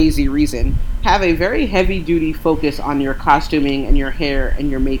whatever crazy reason, have a very heavy-duty focus on your costuming and your hair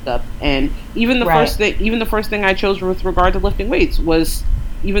and your makeup. And even the first thing I chose with regard to lifting weights was,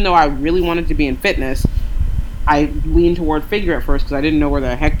 even though I really wanted to be in fitness, I leaned toward figure at first because I didn't know where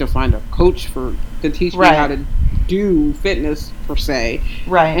the heck to find a coach to teach me how to do fitness per se.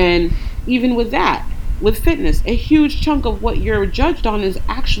 Right. And even with that, with fitness, a huge chunk of what you're judged on is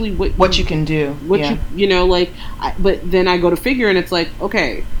actually what you can do. But then I go to figure and it's like,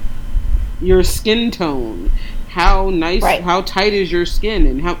 okay, your skin tone, how nice, how tight is your skin,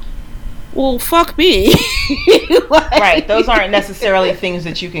 and how, well, fuck me. Right. Those aren't necessarily things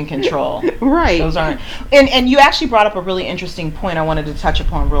that you can control. Right. Those aren't. And you actually brought up a really interesting point I wanted to touch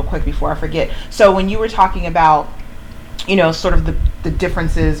upon real quick before I forget. So when you were talking about, sort of the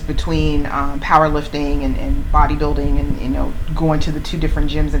differences between powerlifting and bodybuilding and, going to the two different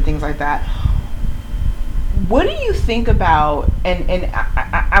gyms and things like that, what do you think about, and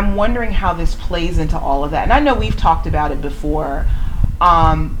I'm wondering how this plays into all of that. And I know we've talked about it before,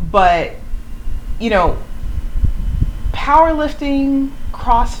 but, powerlifting,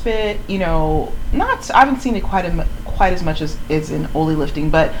 CrossFit, I haven't seen it quite as much as in Oli lifting,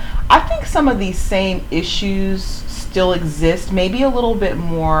 but I think some of these same issues still exist, maybe a little bit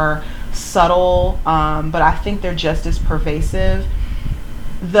more subtle, but I think they're just as pervasive.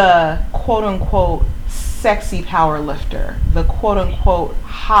 The quote-unquote sexy power lifter, the quote-unquote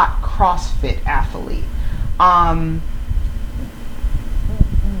hot CrossFit athlete.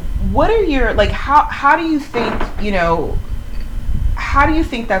 What are your, how do you think, how do you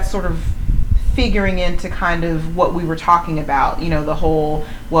think that's sort of figuring into kind of what we were talking about, the whole,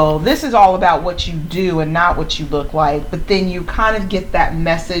 well, this is all about what you do and not what you look like, but then you kind of get that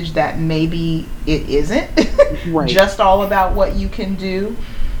message that maybe it isn't just all about what you can do.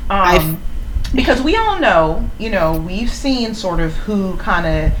 Because we all know, we've seen sort of who kind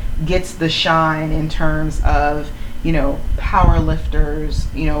of gets the shine in terms of, power lifters,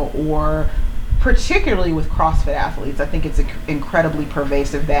 or particularly with CrossFit athletes. I think it's incredibly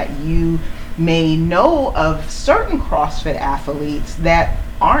pervasive that you may know of certain CrossFit athletes that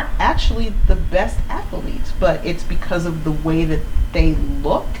aren't actually the best athletes, but it's because of the way that they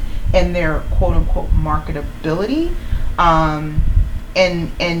look and their quote-unquote marketability, and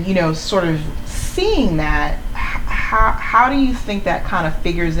sort of seeing that, how do you think that kind of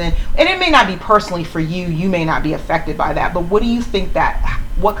figures in? And it may not be personally for you, you may not be affected by that, but what do you think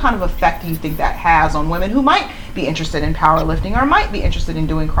what kind of effect do you think that has on women who might be interested in powerlifting or might be interested in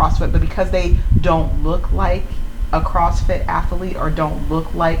doing CrossFit, but because they don't look like a CrossFit athlete or don't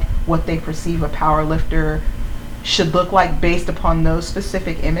look like what they perceive a powerlifter should look like based upon those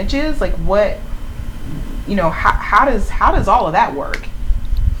specific images? Like what, how does all of that work?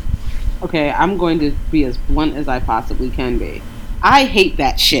 Okay, I'm going to be as blunt as I possibly can be. I hate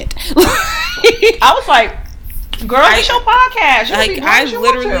that shit. I was like, girl, it's your podcast.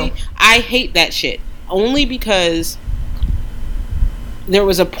 I hate that shit. Only because there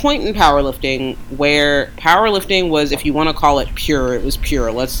was a point in powerlifting where powerlifting was, if you want to call it pure, it was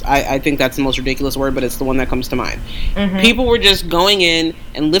pure. I think that's the most ridiculous word, but it's the one that comes to mind. Mm-hmm. People were just going in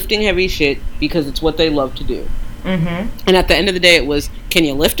and lifting heavy shit because it's what they love to do. Mm-hmm. And at the end of the day, it was, can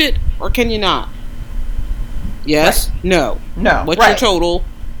you lift it or can you not? Yes, right. No. What's your total?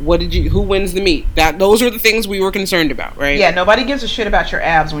 Who wins the meet? Those are the things we were concerned about, right? Yeah, nobody gives a shit about your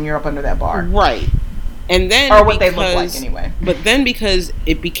abs when you're up under that bar. Right. And then or what they look like anyway. But then because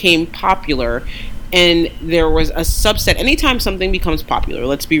it became popular and there was a subset, anytime something becomes popular,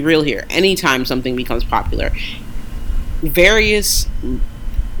 let's be real here, anytime something becomes popular, various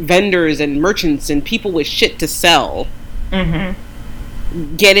vendors and merchants and people with shit to sell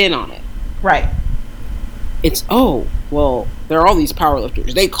get in on it. Right. It's, there are all these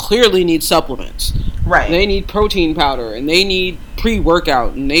powerlifters. They clearly need supplements. Right. They need protein powder, and they need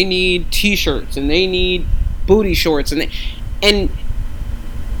pre-workout, and they need t-shirts, and they need booty shorts, and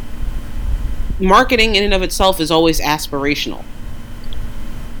marketing in and of itself is always aspirational.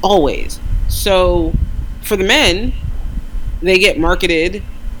 Always. So, for the men, they get marketed,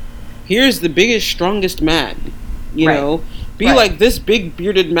 here's the biggest, strongest man, you know? Be like this big,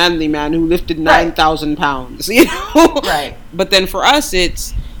 bearded, manly man who lifted 9,000 pounds, Right. But then for us,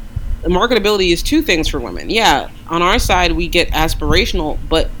 it's marketability is two things for women. Yeah, on our side, we get aspirational,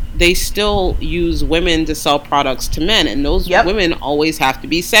 but they still use women to sell products to men, and those women always have to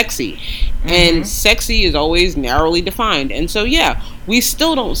be sexy. And sexy is always narrowly defined. And so, yeah, we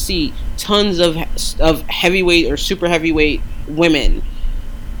still don't see tons of heavyweight or super heavyweight women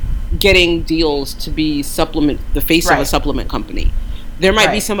getting deals to be the face of a supplement company. There might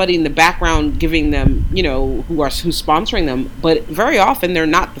be Right. somebody in the background giving them, who's sponsoring them, but very often they're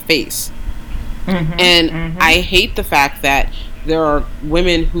not the face. And I hate the fact that there are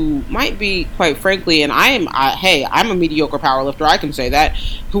women who might be, quite frankly, and I'm a mediocre powerlifter, I can say that,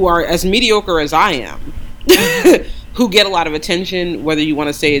 who are as mediocre as I am, who get a lot of attention, whether you want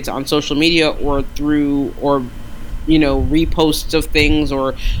to say it's on social media or through, or, reposts of things,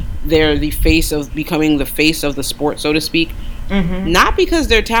 or they're becoming the face of the sport, so to speak. Not because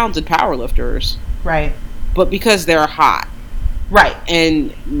they're talented powerlifters. Right. But because they're hot. Right.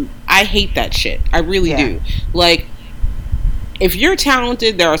 And I hate that shit. I really do. Like, if you're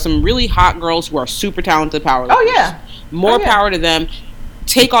talented, there are some really hot girls who are super talented powerlifters. Oh, yeah. More power to them.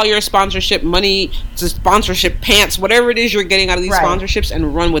 Take all your sponsorship money, to sponsorship pants, whatever it is you're getting out of these sponsorships,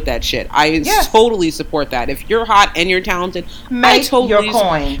 and run with that shit. I totally support that. If you're hot and you're talented, make your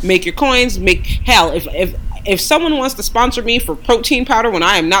coins. Make your coins. Hell, if someone wants to sponsor me for protein powder when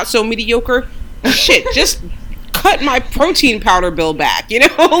I am not so mediocre, shit, just cut my protein powder bill back,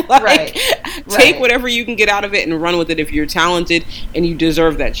 take whatever you can get out of it and run with it if you're talented and you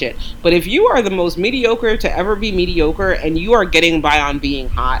deserve that shit. But if you are the most mediocre to ever be mediocre and you are getting by on being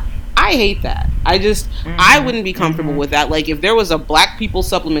hot, I hate that. I wouldn't be comfortable with that. Like, if there was a black people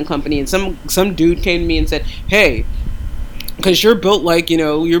supplement company and some dude came to me and said, hey, because you're built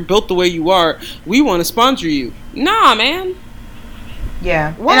you're built the way you are, we want to sponsor you. Nah, man.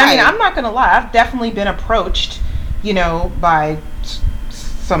 Yeah. Why? And I mean, I'm not going to lie. I've definitely been approached, by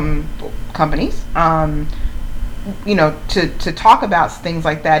some companies, to talk about things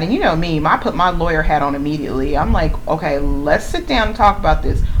like that. And me, I put my lawyer hat on immediately. I'm like, okay, let's sit down and talk about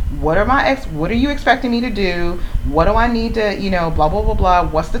this. What are you expecting me to do? What do I need to, blah, blah, blah, blah.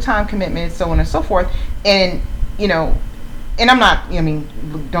 What's the time commitment? So on and so forth. And, and I'm not,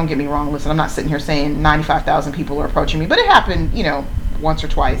 don't get me wrong. Listen, I'm not sitting here saying 95,000 people are approaching me, but it happened, once or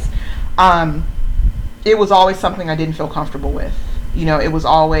twice. It was always something I didn't feel comfortable with. It was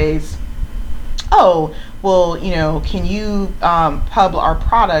always, oh, well, can you pub our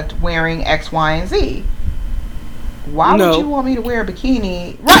product wearing X, Y, and Z? Why would you want me to wear a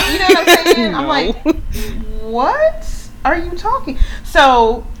bikini? Right, you know what I'm saying? I'm like, what are you talking?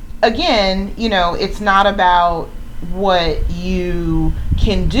 So, again, it's not about what you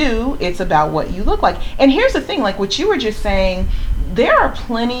can do, it's about what you look like. And here's the thing, like what you were just saying, there are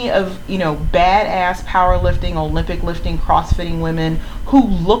plenty of badass powerlifting, Olympic lifting, crossfitting women who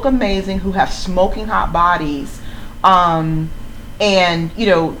look amazing, who have smoking hot bodies, and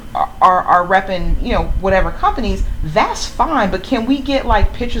are repping whatever companies. That's fine, but can we get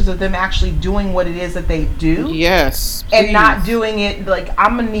like pictures of them actually doing what it is that they do? Yes, please. And not doing it like,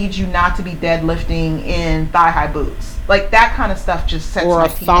 I'm gonna need you not to be deadlifting in thigh-high boots, like that kind of stuff just sets my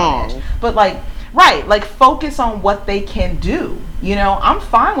teeth on edge. But like focus on what they can do. I'm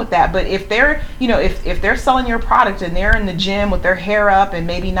fine with that. But if they're if they're selling your product and they're in the gym with their hair up and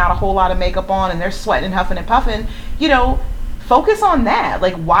maybe not a whole lot of makeup on and they're sweating and huffing and puffing, focus on that.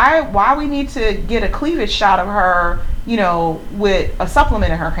 Like, why we need to get a cleavage shot of her, with a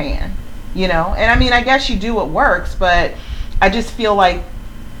supplement in her hand, And I mean, I guess you do what works, but I just feel like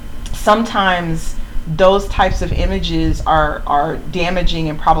sometimes those types of images are damaging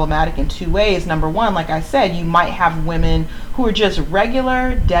and problematic in two ways. Number one, like I said, you might have women who are just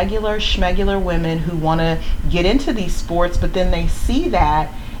regular, degular, schmegular women who want to get into these sports, but then they see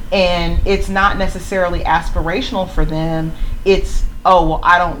that and it's not necessarily aspirational for them. It's, oh, well,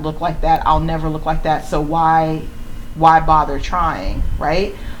 I don't look like that. I'll never look like that. So why bother trying,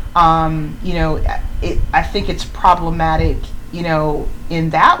 right? I think it's problematic, in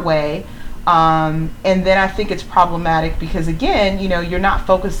that way. And then I think it's problematic because, again, you're not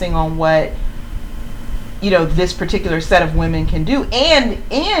focusing on what, this particular set of women can do. And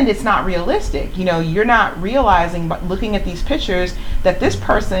it's not realistic. You're not realizing, but looking at these pictures, that this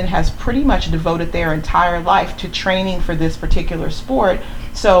person has pretty much devoted their entire life to training for this particular sport.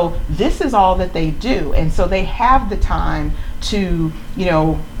 So this is all that they do. And so they have the time to,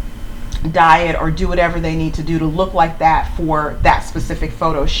 diet or do whatever they need to do to look like that for that specific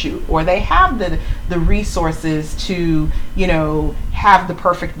photo shoot, or they have the resources to have the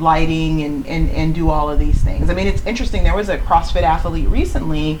perfect lighting and do all of these things. I mean, it's interesting, there was a CrossFit athlete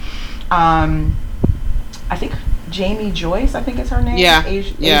recently, I think Jamie Joyce, I think is her name.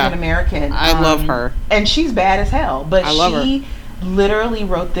 Asian American. I love her, and she's bad as hell, but she literally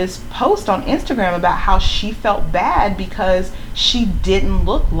wrote this post on Instagram about how she felt bad because she didn't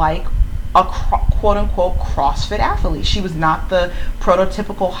look like a quote-unquote CrossFit athlete. She was not the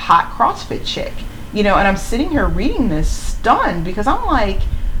prototypical hot CrossFit chick, and I'm sitting here reading this stunned because I'm like,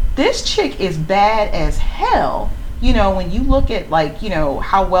 this chick is bad as hell, when you look at like,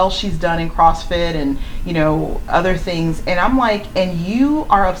 how well she's done in CrossFit and, other things, and I'm like, and you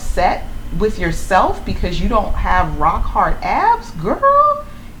are upset with yourself because you don't have rock hard abs, girl.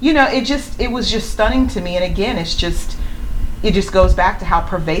 It was just stunning to me. And again, it just goes back to how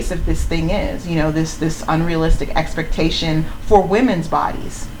pervasive this thing is, this unrealistic expectation for women's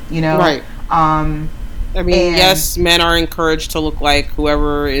bodies, Right. Yes, men are encouraged to look like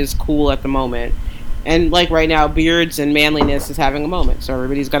whoever is cool at the moment. And like right now, beards and manliness is having a moment. So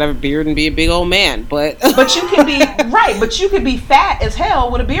everybody's got to have a beard and be a big old man. But you can be right. But you could be fat as hell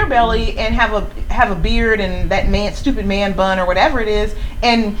with a beer belly and have a beard and that stupid man bun or whatever it is,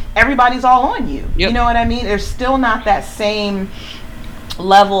 and everybody's all on you. Yep. You know what I mean? There's still not that same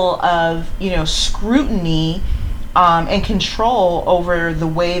level of scrutiny and control over the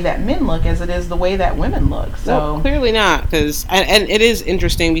way that men look as it is the way that women look. So well, clearly not, because and it is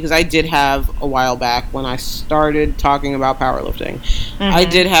interesting because I did have a while back when I started talking about powerlifting, I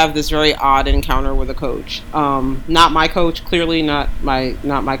did have this very odd encounter with a coach. Not my coach, clearly not my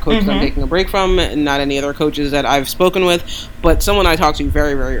coach that I'm taking a break from, and not any other coaches that I've spoken with, but someone I talked to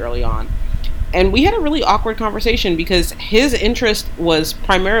very, very early on. And we had a really awkward conversation because his interest was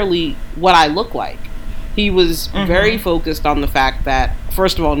primarily what I look like. He was very focused on the fact that,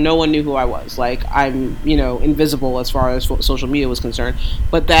 first of all, no one knew who I was. Like, I'm, invisible as far as social media was concerned.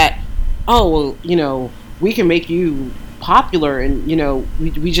 But that, we can make you popular, and,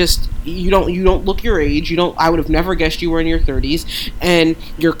 we just, you don't look your age. I would have never guessed you were in your 30s, and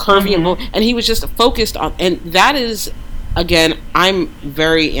you're curvy and he was just focused on, and that is, again, I'm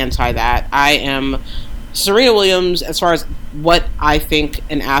very anti that. I am Serena Williams as far as what I think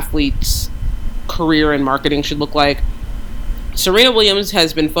an athlete's career in marketing should look like. Serena Williams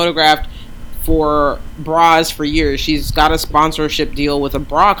has been photographed for bras for years. She's got a sponsorship deal with a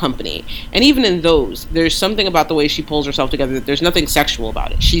bra company, and even in those, there's something about the way she pulls herself together that there's nothing sexual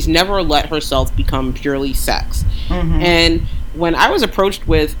about it. She's never let herself become purely sex. And when I was approached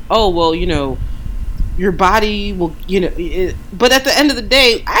with, your body will, but at the end of the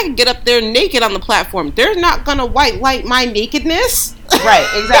day, I can get up there naked on the platform. They're not gonna white light my nakedness. Right,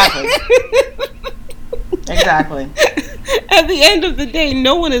 exactly. Exactly. At the end of the day,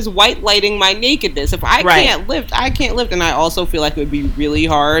 no one is white lighting my nakedness. If I can't lift, I can't lift. And I also feel like it would be really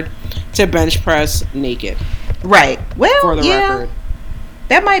hard to bench press naked. Right. Well, for the record.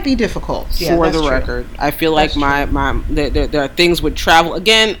 That might be difficult. Yeah, for the record. I feel like there are things would travel.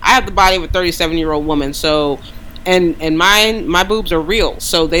 Again, I have the body of a 37-year-old woman, so and my boobs are real,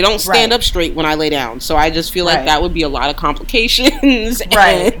 so they don't stand up straight when I lay down. So I just feel like that would be a lot of complications.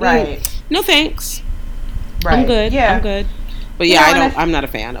 Right. No thanks. Right. I'm good. Yeah. I'm good. But yeah, I'm not a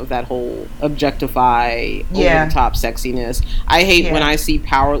fan of that whole objectify, over the top sexiness. I hate when I see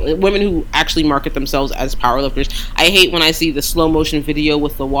women who actually market themselves as powerlifters. I hate when I see the slow motion video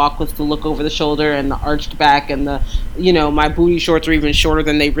with the walk with the look over the shoulder and the arched back and the, my booty shorts are even shorter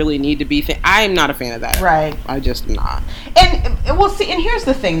than they really need to be. I am not a fan of that. Right. I just am not. And we'll see. And here's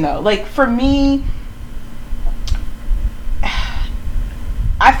the thing, though. Like, for me,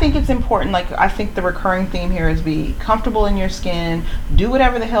 I think it's important. Like, I think the recurring theme here is be comfortable in your skin, do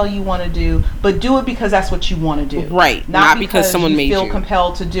whatever the hell you want to do, but do it because that's what you want to do. Right. Not because someone made you. Feel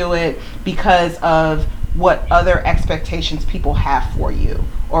compelled to do it because of what other expectations people have for you,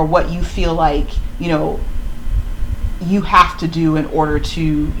 or what you feel like, you have to do in order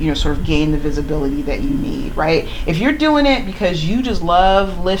to, sort of gain the visibility that you need, right? If you're doing it because you just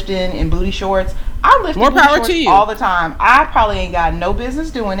love lifting in booty shorts, I lift more power to you all the time. I probably ain't got no business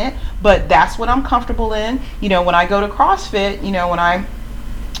doing it, but that's what I'm comfortable in. When I go to CrossFit, when I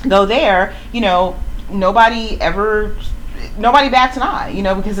go there, nobody bats an eye,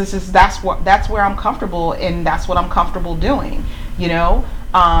 because it's just that's where I'm comfortable, and that's what I'm comfortable doing,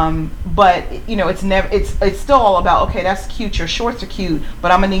 but it's still all about, okay, that's cute, your shorts are cute,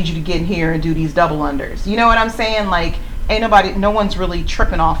 but I'm gonna need you to get in here and do these double unders. You know what I'm saying? Like, no one's really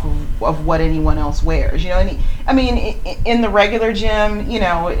tripping off of what anyone else wears. In the regular gym,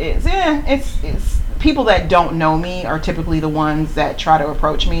 it's people that don't know me are typically the ones that try to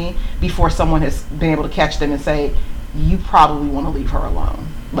approach me before someone has been able to catch them and say, you probably want to leave her alone.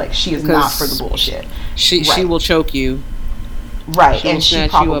 Like, she is not for the bullshit. She will choke you. Right, and she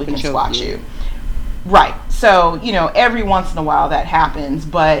probably can squat you. Right. So, every once in a while that happens.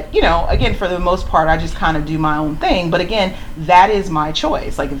 But, again, for the most part, I just kind of do my own thing. But again, that is my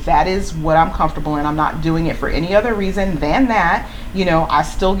choice. Like, that is what I'm comfortable in. I'm not doing it for any other reason than that. I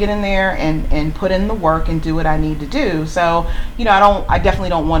still get in there and put in the work and do what I need to do. So, I definitely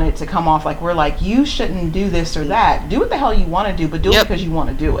don't want it to come off like we're like, you shouldn't do this or that. Do what the hell you want to do, but do it because you want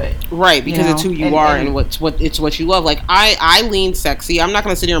to do it. Right, because it's who you are and what you love. Like, I lean sexy. I'm not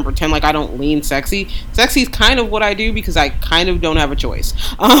going to sit here and pretend like I don't lean sexy. Sexy is kind of what I do because I kind of don't have a choice.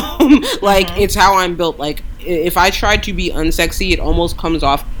 It's how I'm built. Like, if I try to be unsexy, it almost comes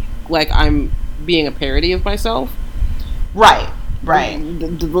off like I'm being a parody of myself. Right.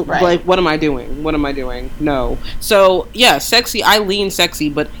 Like, what am I doing? No. So, yeah, sexy. I lean sexy,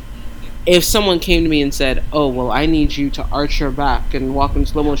 but if someone came to me and said, "Oh, well, I need you to arch your back and walk in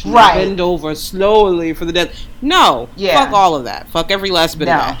slow motion, bend over slowly for the death," no, fuck all of that. Fuck every last bit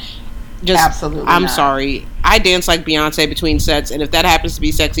of that. Just, absolutely, I'm sorry. I dance like Beyonce between sets, and if that happens to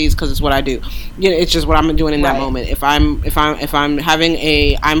be sexy, it's because it's what I do. It's just what I'm doing in that moment. If I'm having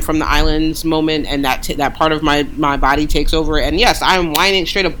a I'm from the islands moment, and that part of my body takes over, and yes, I'm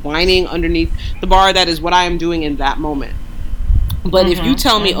straight up whining underneath the bar. That is what I am doing in that moment. But if you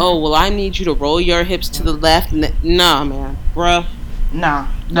tell me, "Oh, well, I need you to roll your hips to the left," nah, man, bruh, nah,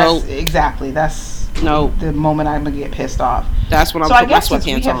 exactly. That's the moment I'm gonna get pissed off. That's when I'm putting my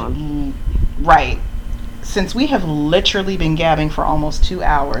sweatpants on. Right. Since we have literally been gabbing for almost 2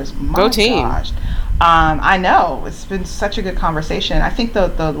 hours, my gosh. I know. It's been such a good conversation. I think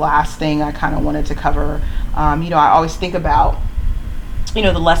the last thing I kind of wanted to cover, I always think about,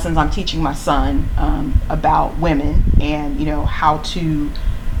 the lessons I'm teaching my son about women and, how to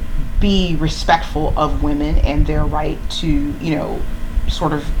be respectful of women and their right to,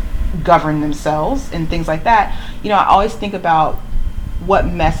 sort of govern themselves and things like that. I always think about what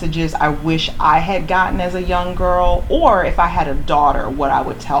messages I wish I had gotten as a young girl, or if I had a daughter, what I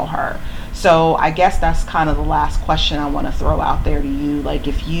would tell her. So I guess that's kind of the last question I want to throw out there to you. Like,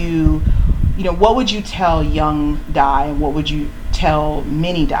 if you, what would you tell young Di and what would you tell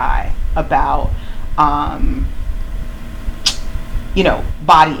mini Di about,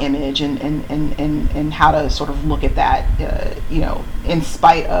 body image and how to sort of look at that, in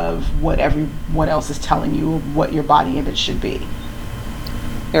spite of what everyone else is telling you what your body image should be?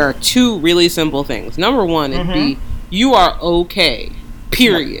 There are two really simple things. Number one, it'd be, you are okay,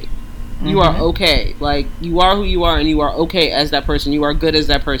 period. Yep. You are okay. Like, you are who you are, and you are okay as that person. You are good as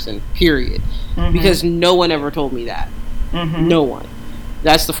that person, period. Because no one ever told me that. No one.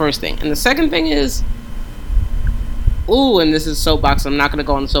 That's the first thing. And the second thing is, and this is soapbox. I'm not going to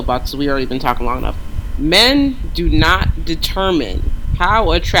go on the soapbox because we've already been talking long enough. Men do not determine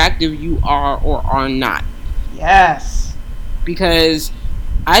how attractive you are or are not. Yes. Because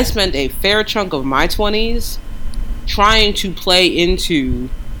I spent a fair chunk of my 20s trying to play into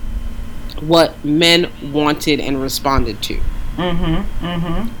what men wanted and responded to.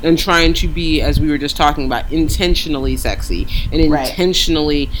 And trying to be, as we were just talking about, intentionally sexy and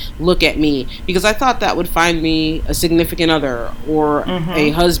intentionally look at me, because I thought that would find me a significant other or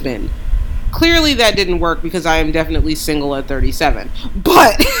a husband. Clearly that didn't work because I am definitely single at 37.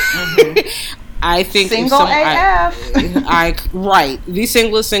 But I think single AF. The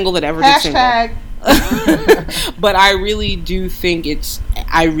singlest single that ever did single. But I really do think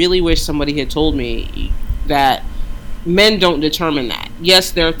I really wish somebody had told me that men don't determine that.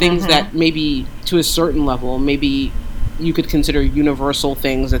 Yes, there are things that maybe to a certain level, maybe you could consider universal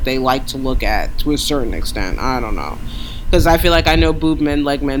things that they like to look at to a certain extent. I don't know. Because I feel like I know boob men,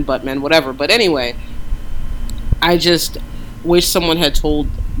 leg men, butt men, whatever. But anyway, I just wish someone had told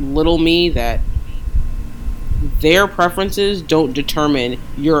little me that their preferences don't determine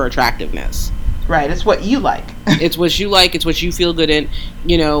your attractiveness. Right, it's what you like. It's what you like, it's what you feel good in.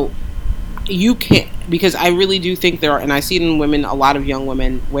 You can't, because I really do think there are, and I see it in women, a lot of young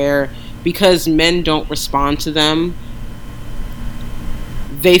women, where because men don't respond to them,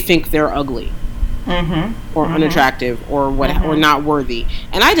 they think they're ugly. Or unattractive or or not worthy.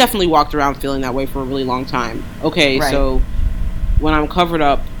 And I definitely walked around feeling that way for a really long time. Okay, so when I'm covered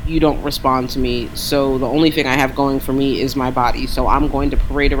up, you don't respond to me, so the only thing I have going for me is my body, so I'm going to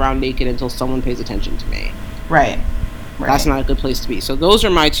parade around naked until someone pays attention to me. Right. That's not a good place to be. So those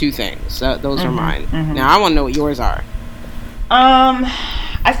are my two things. Those are mine. Now I want to know what yours are.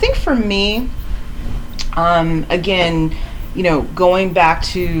 I think for me, again, going back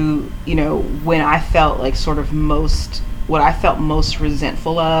to, when I felt like sort of what I felt most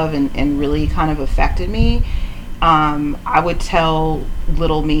resentful of and really kind of affected me, I would tell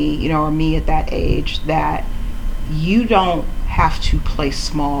little me, or me at that age, that you don't have to play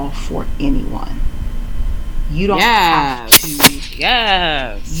small for anyone. You don't have to.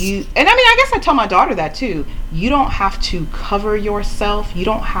 Yes. And I mean, I guess I tell my daughter that too. You don't have to cover yourself. You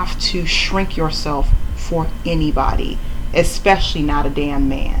don't have to shrink yourself for anybody, especially not a damn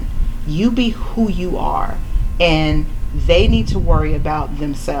man. You be who you are, and they need to worry about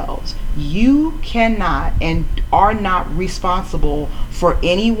themselves. You cannot and are not responsible for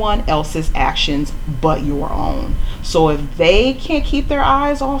anyone else's actions but your own. So if they can't keep their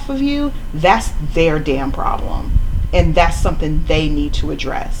eyes off of you, that's their damn problem. And that's something they need to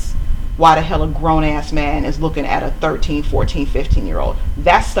address. Why the hell a grown-ass man is looking at a 13, 14, 15-year-old.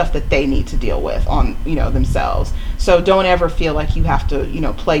 That's stuff that they need to deal with on, themselves. So don't ever feel like you have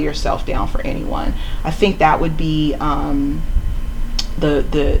to, play yourself down for anyone. I think that would be the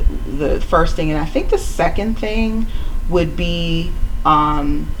first thing. And I think the second thing would be,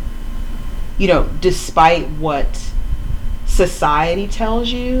 despite what society tells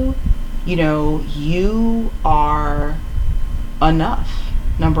you, you are enough.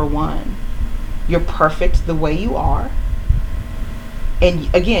 Number one, you're perfect the way you are. And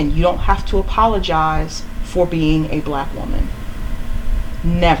again, you don't have to apologize for being a black woman.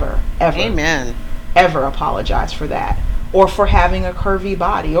 Never, ever. Amen. Ever apologize for that. Or for having a curvy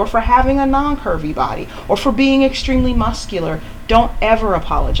body, or for having a non-curvy body, or for being extremely muscular. Don't ever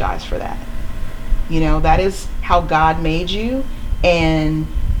apologize for that. That is how God made you. And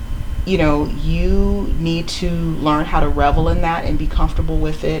you need to learn how to revel in that and be comfortable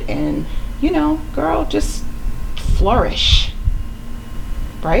with it. And, girl, just flourish.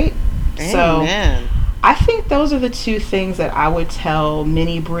 Right? Amen. So I think those are the two things that I would tell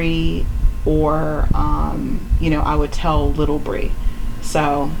Mini Bree, or, I would tell Little Bree.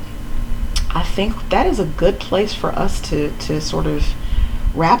 So I think that is a good place for us to sort of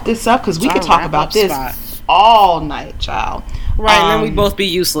wrap this up, because we could talk about this all night, child. Right, and then we'd both be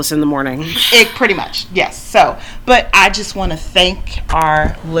useless in the morning. Pretty much, yes. So, but I just want to thank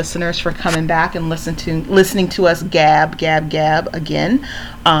our listeners for coming back and listening to us gab again.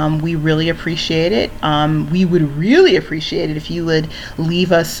 We really appreciate it. We would really appreciate it if you would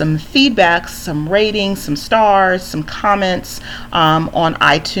leave us some feedback, some ratings, some stars, some comments on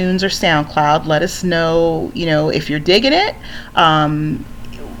iTunes or SoundCloud. Let us know, if you're digging it.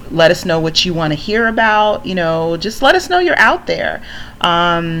 Let us know what you want to hear about. Just let us know you're out there.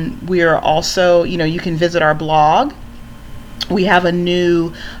 We are also, you can visit our blog. We have a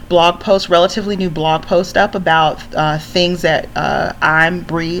new relatively new blog post up about things that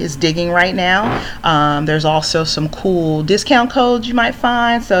Bree is digging right now. There's also some cool discount codes you might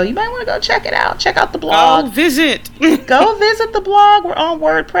find, so you might want to go check it out. Check out the blog. Go visit the blog. We're on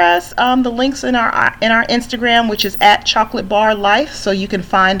WordPress. The link's in our Instagram, which is @ChocolateBarLife, so you can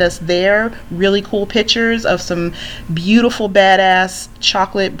find us there. Really cool pictures of some beautiful, badass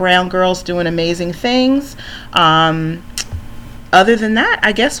chocolate brown girls doing amazing things. Other than that,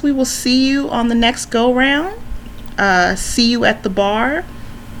 I guess we will see you on the next go round. See you at the bar.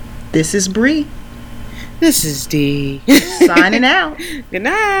 This is Bree. This is Dee. Signing out. Good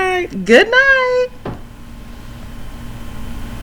night. Good night.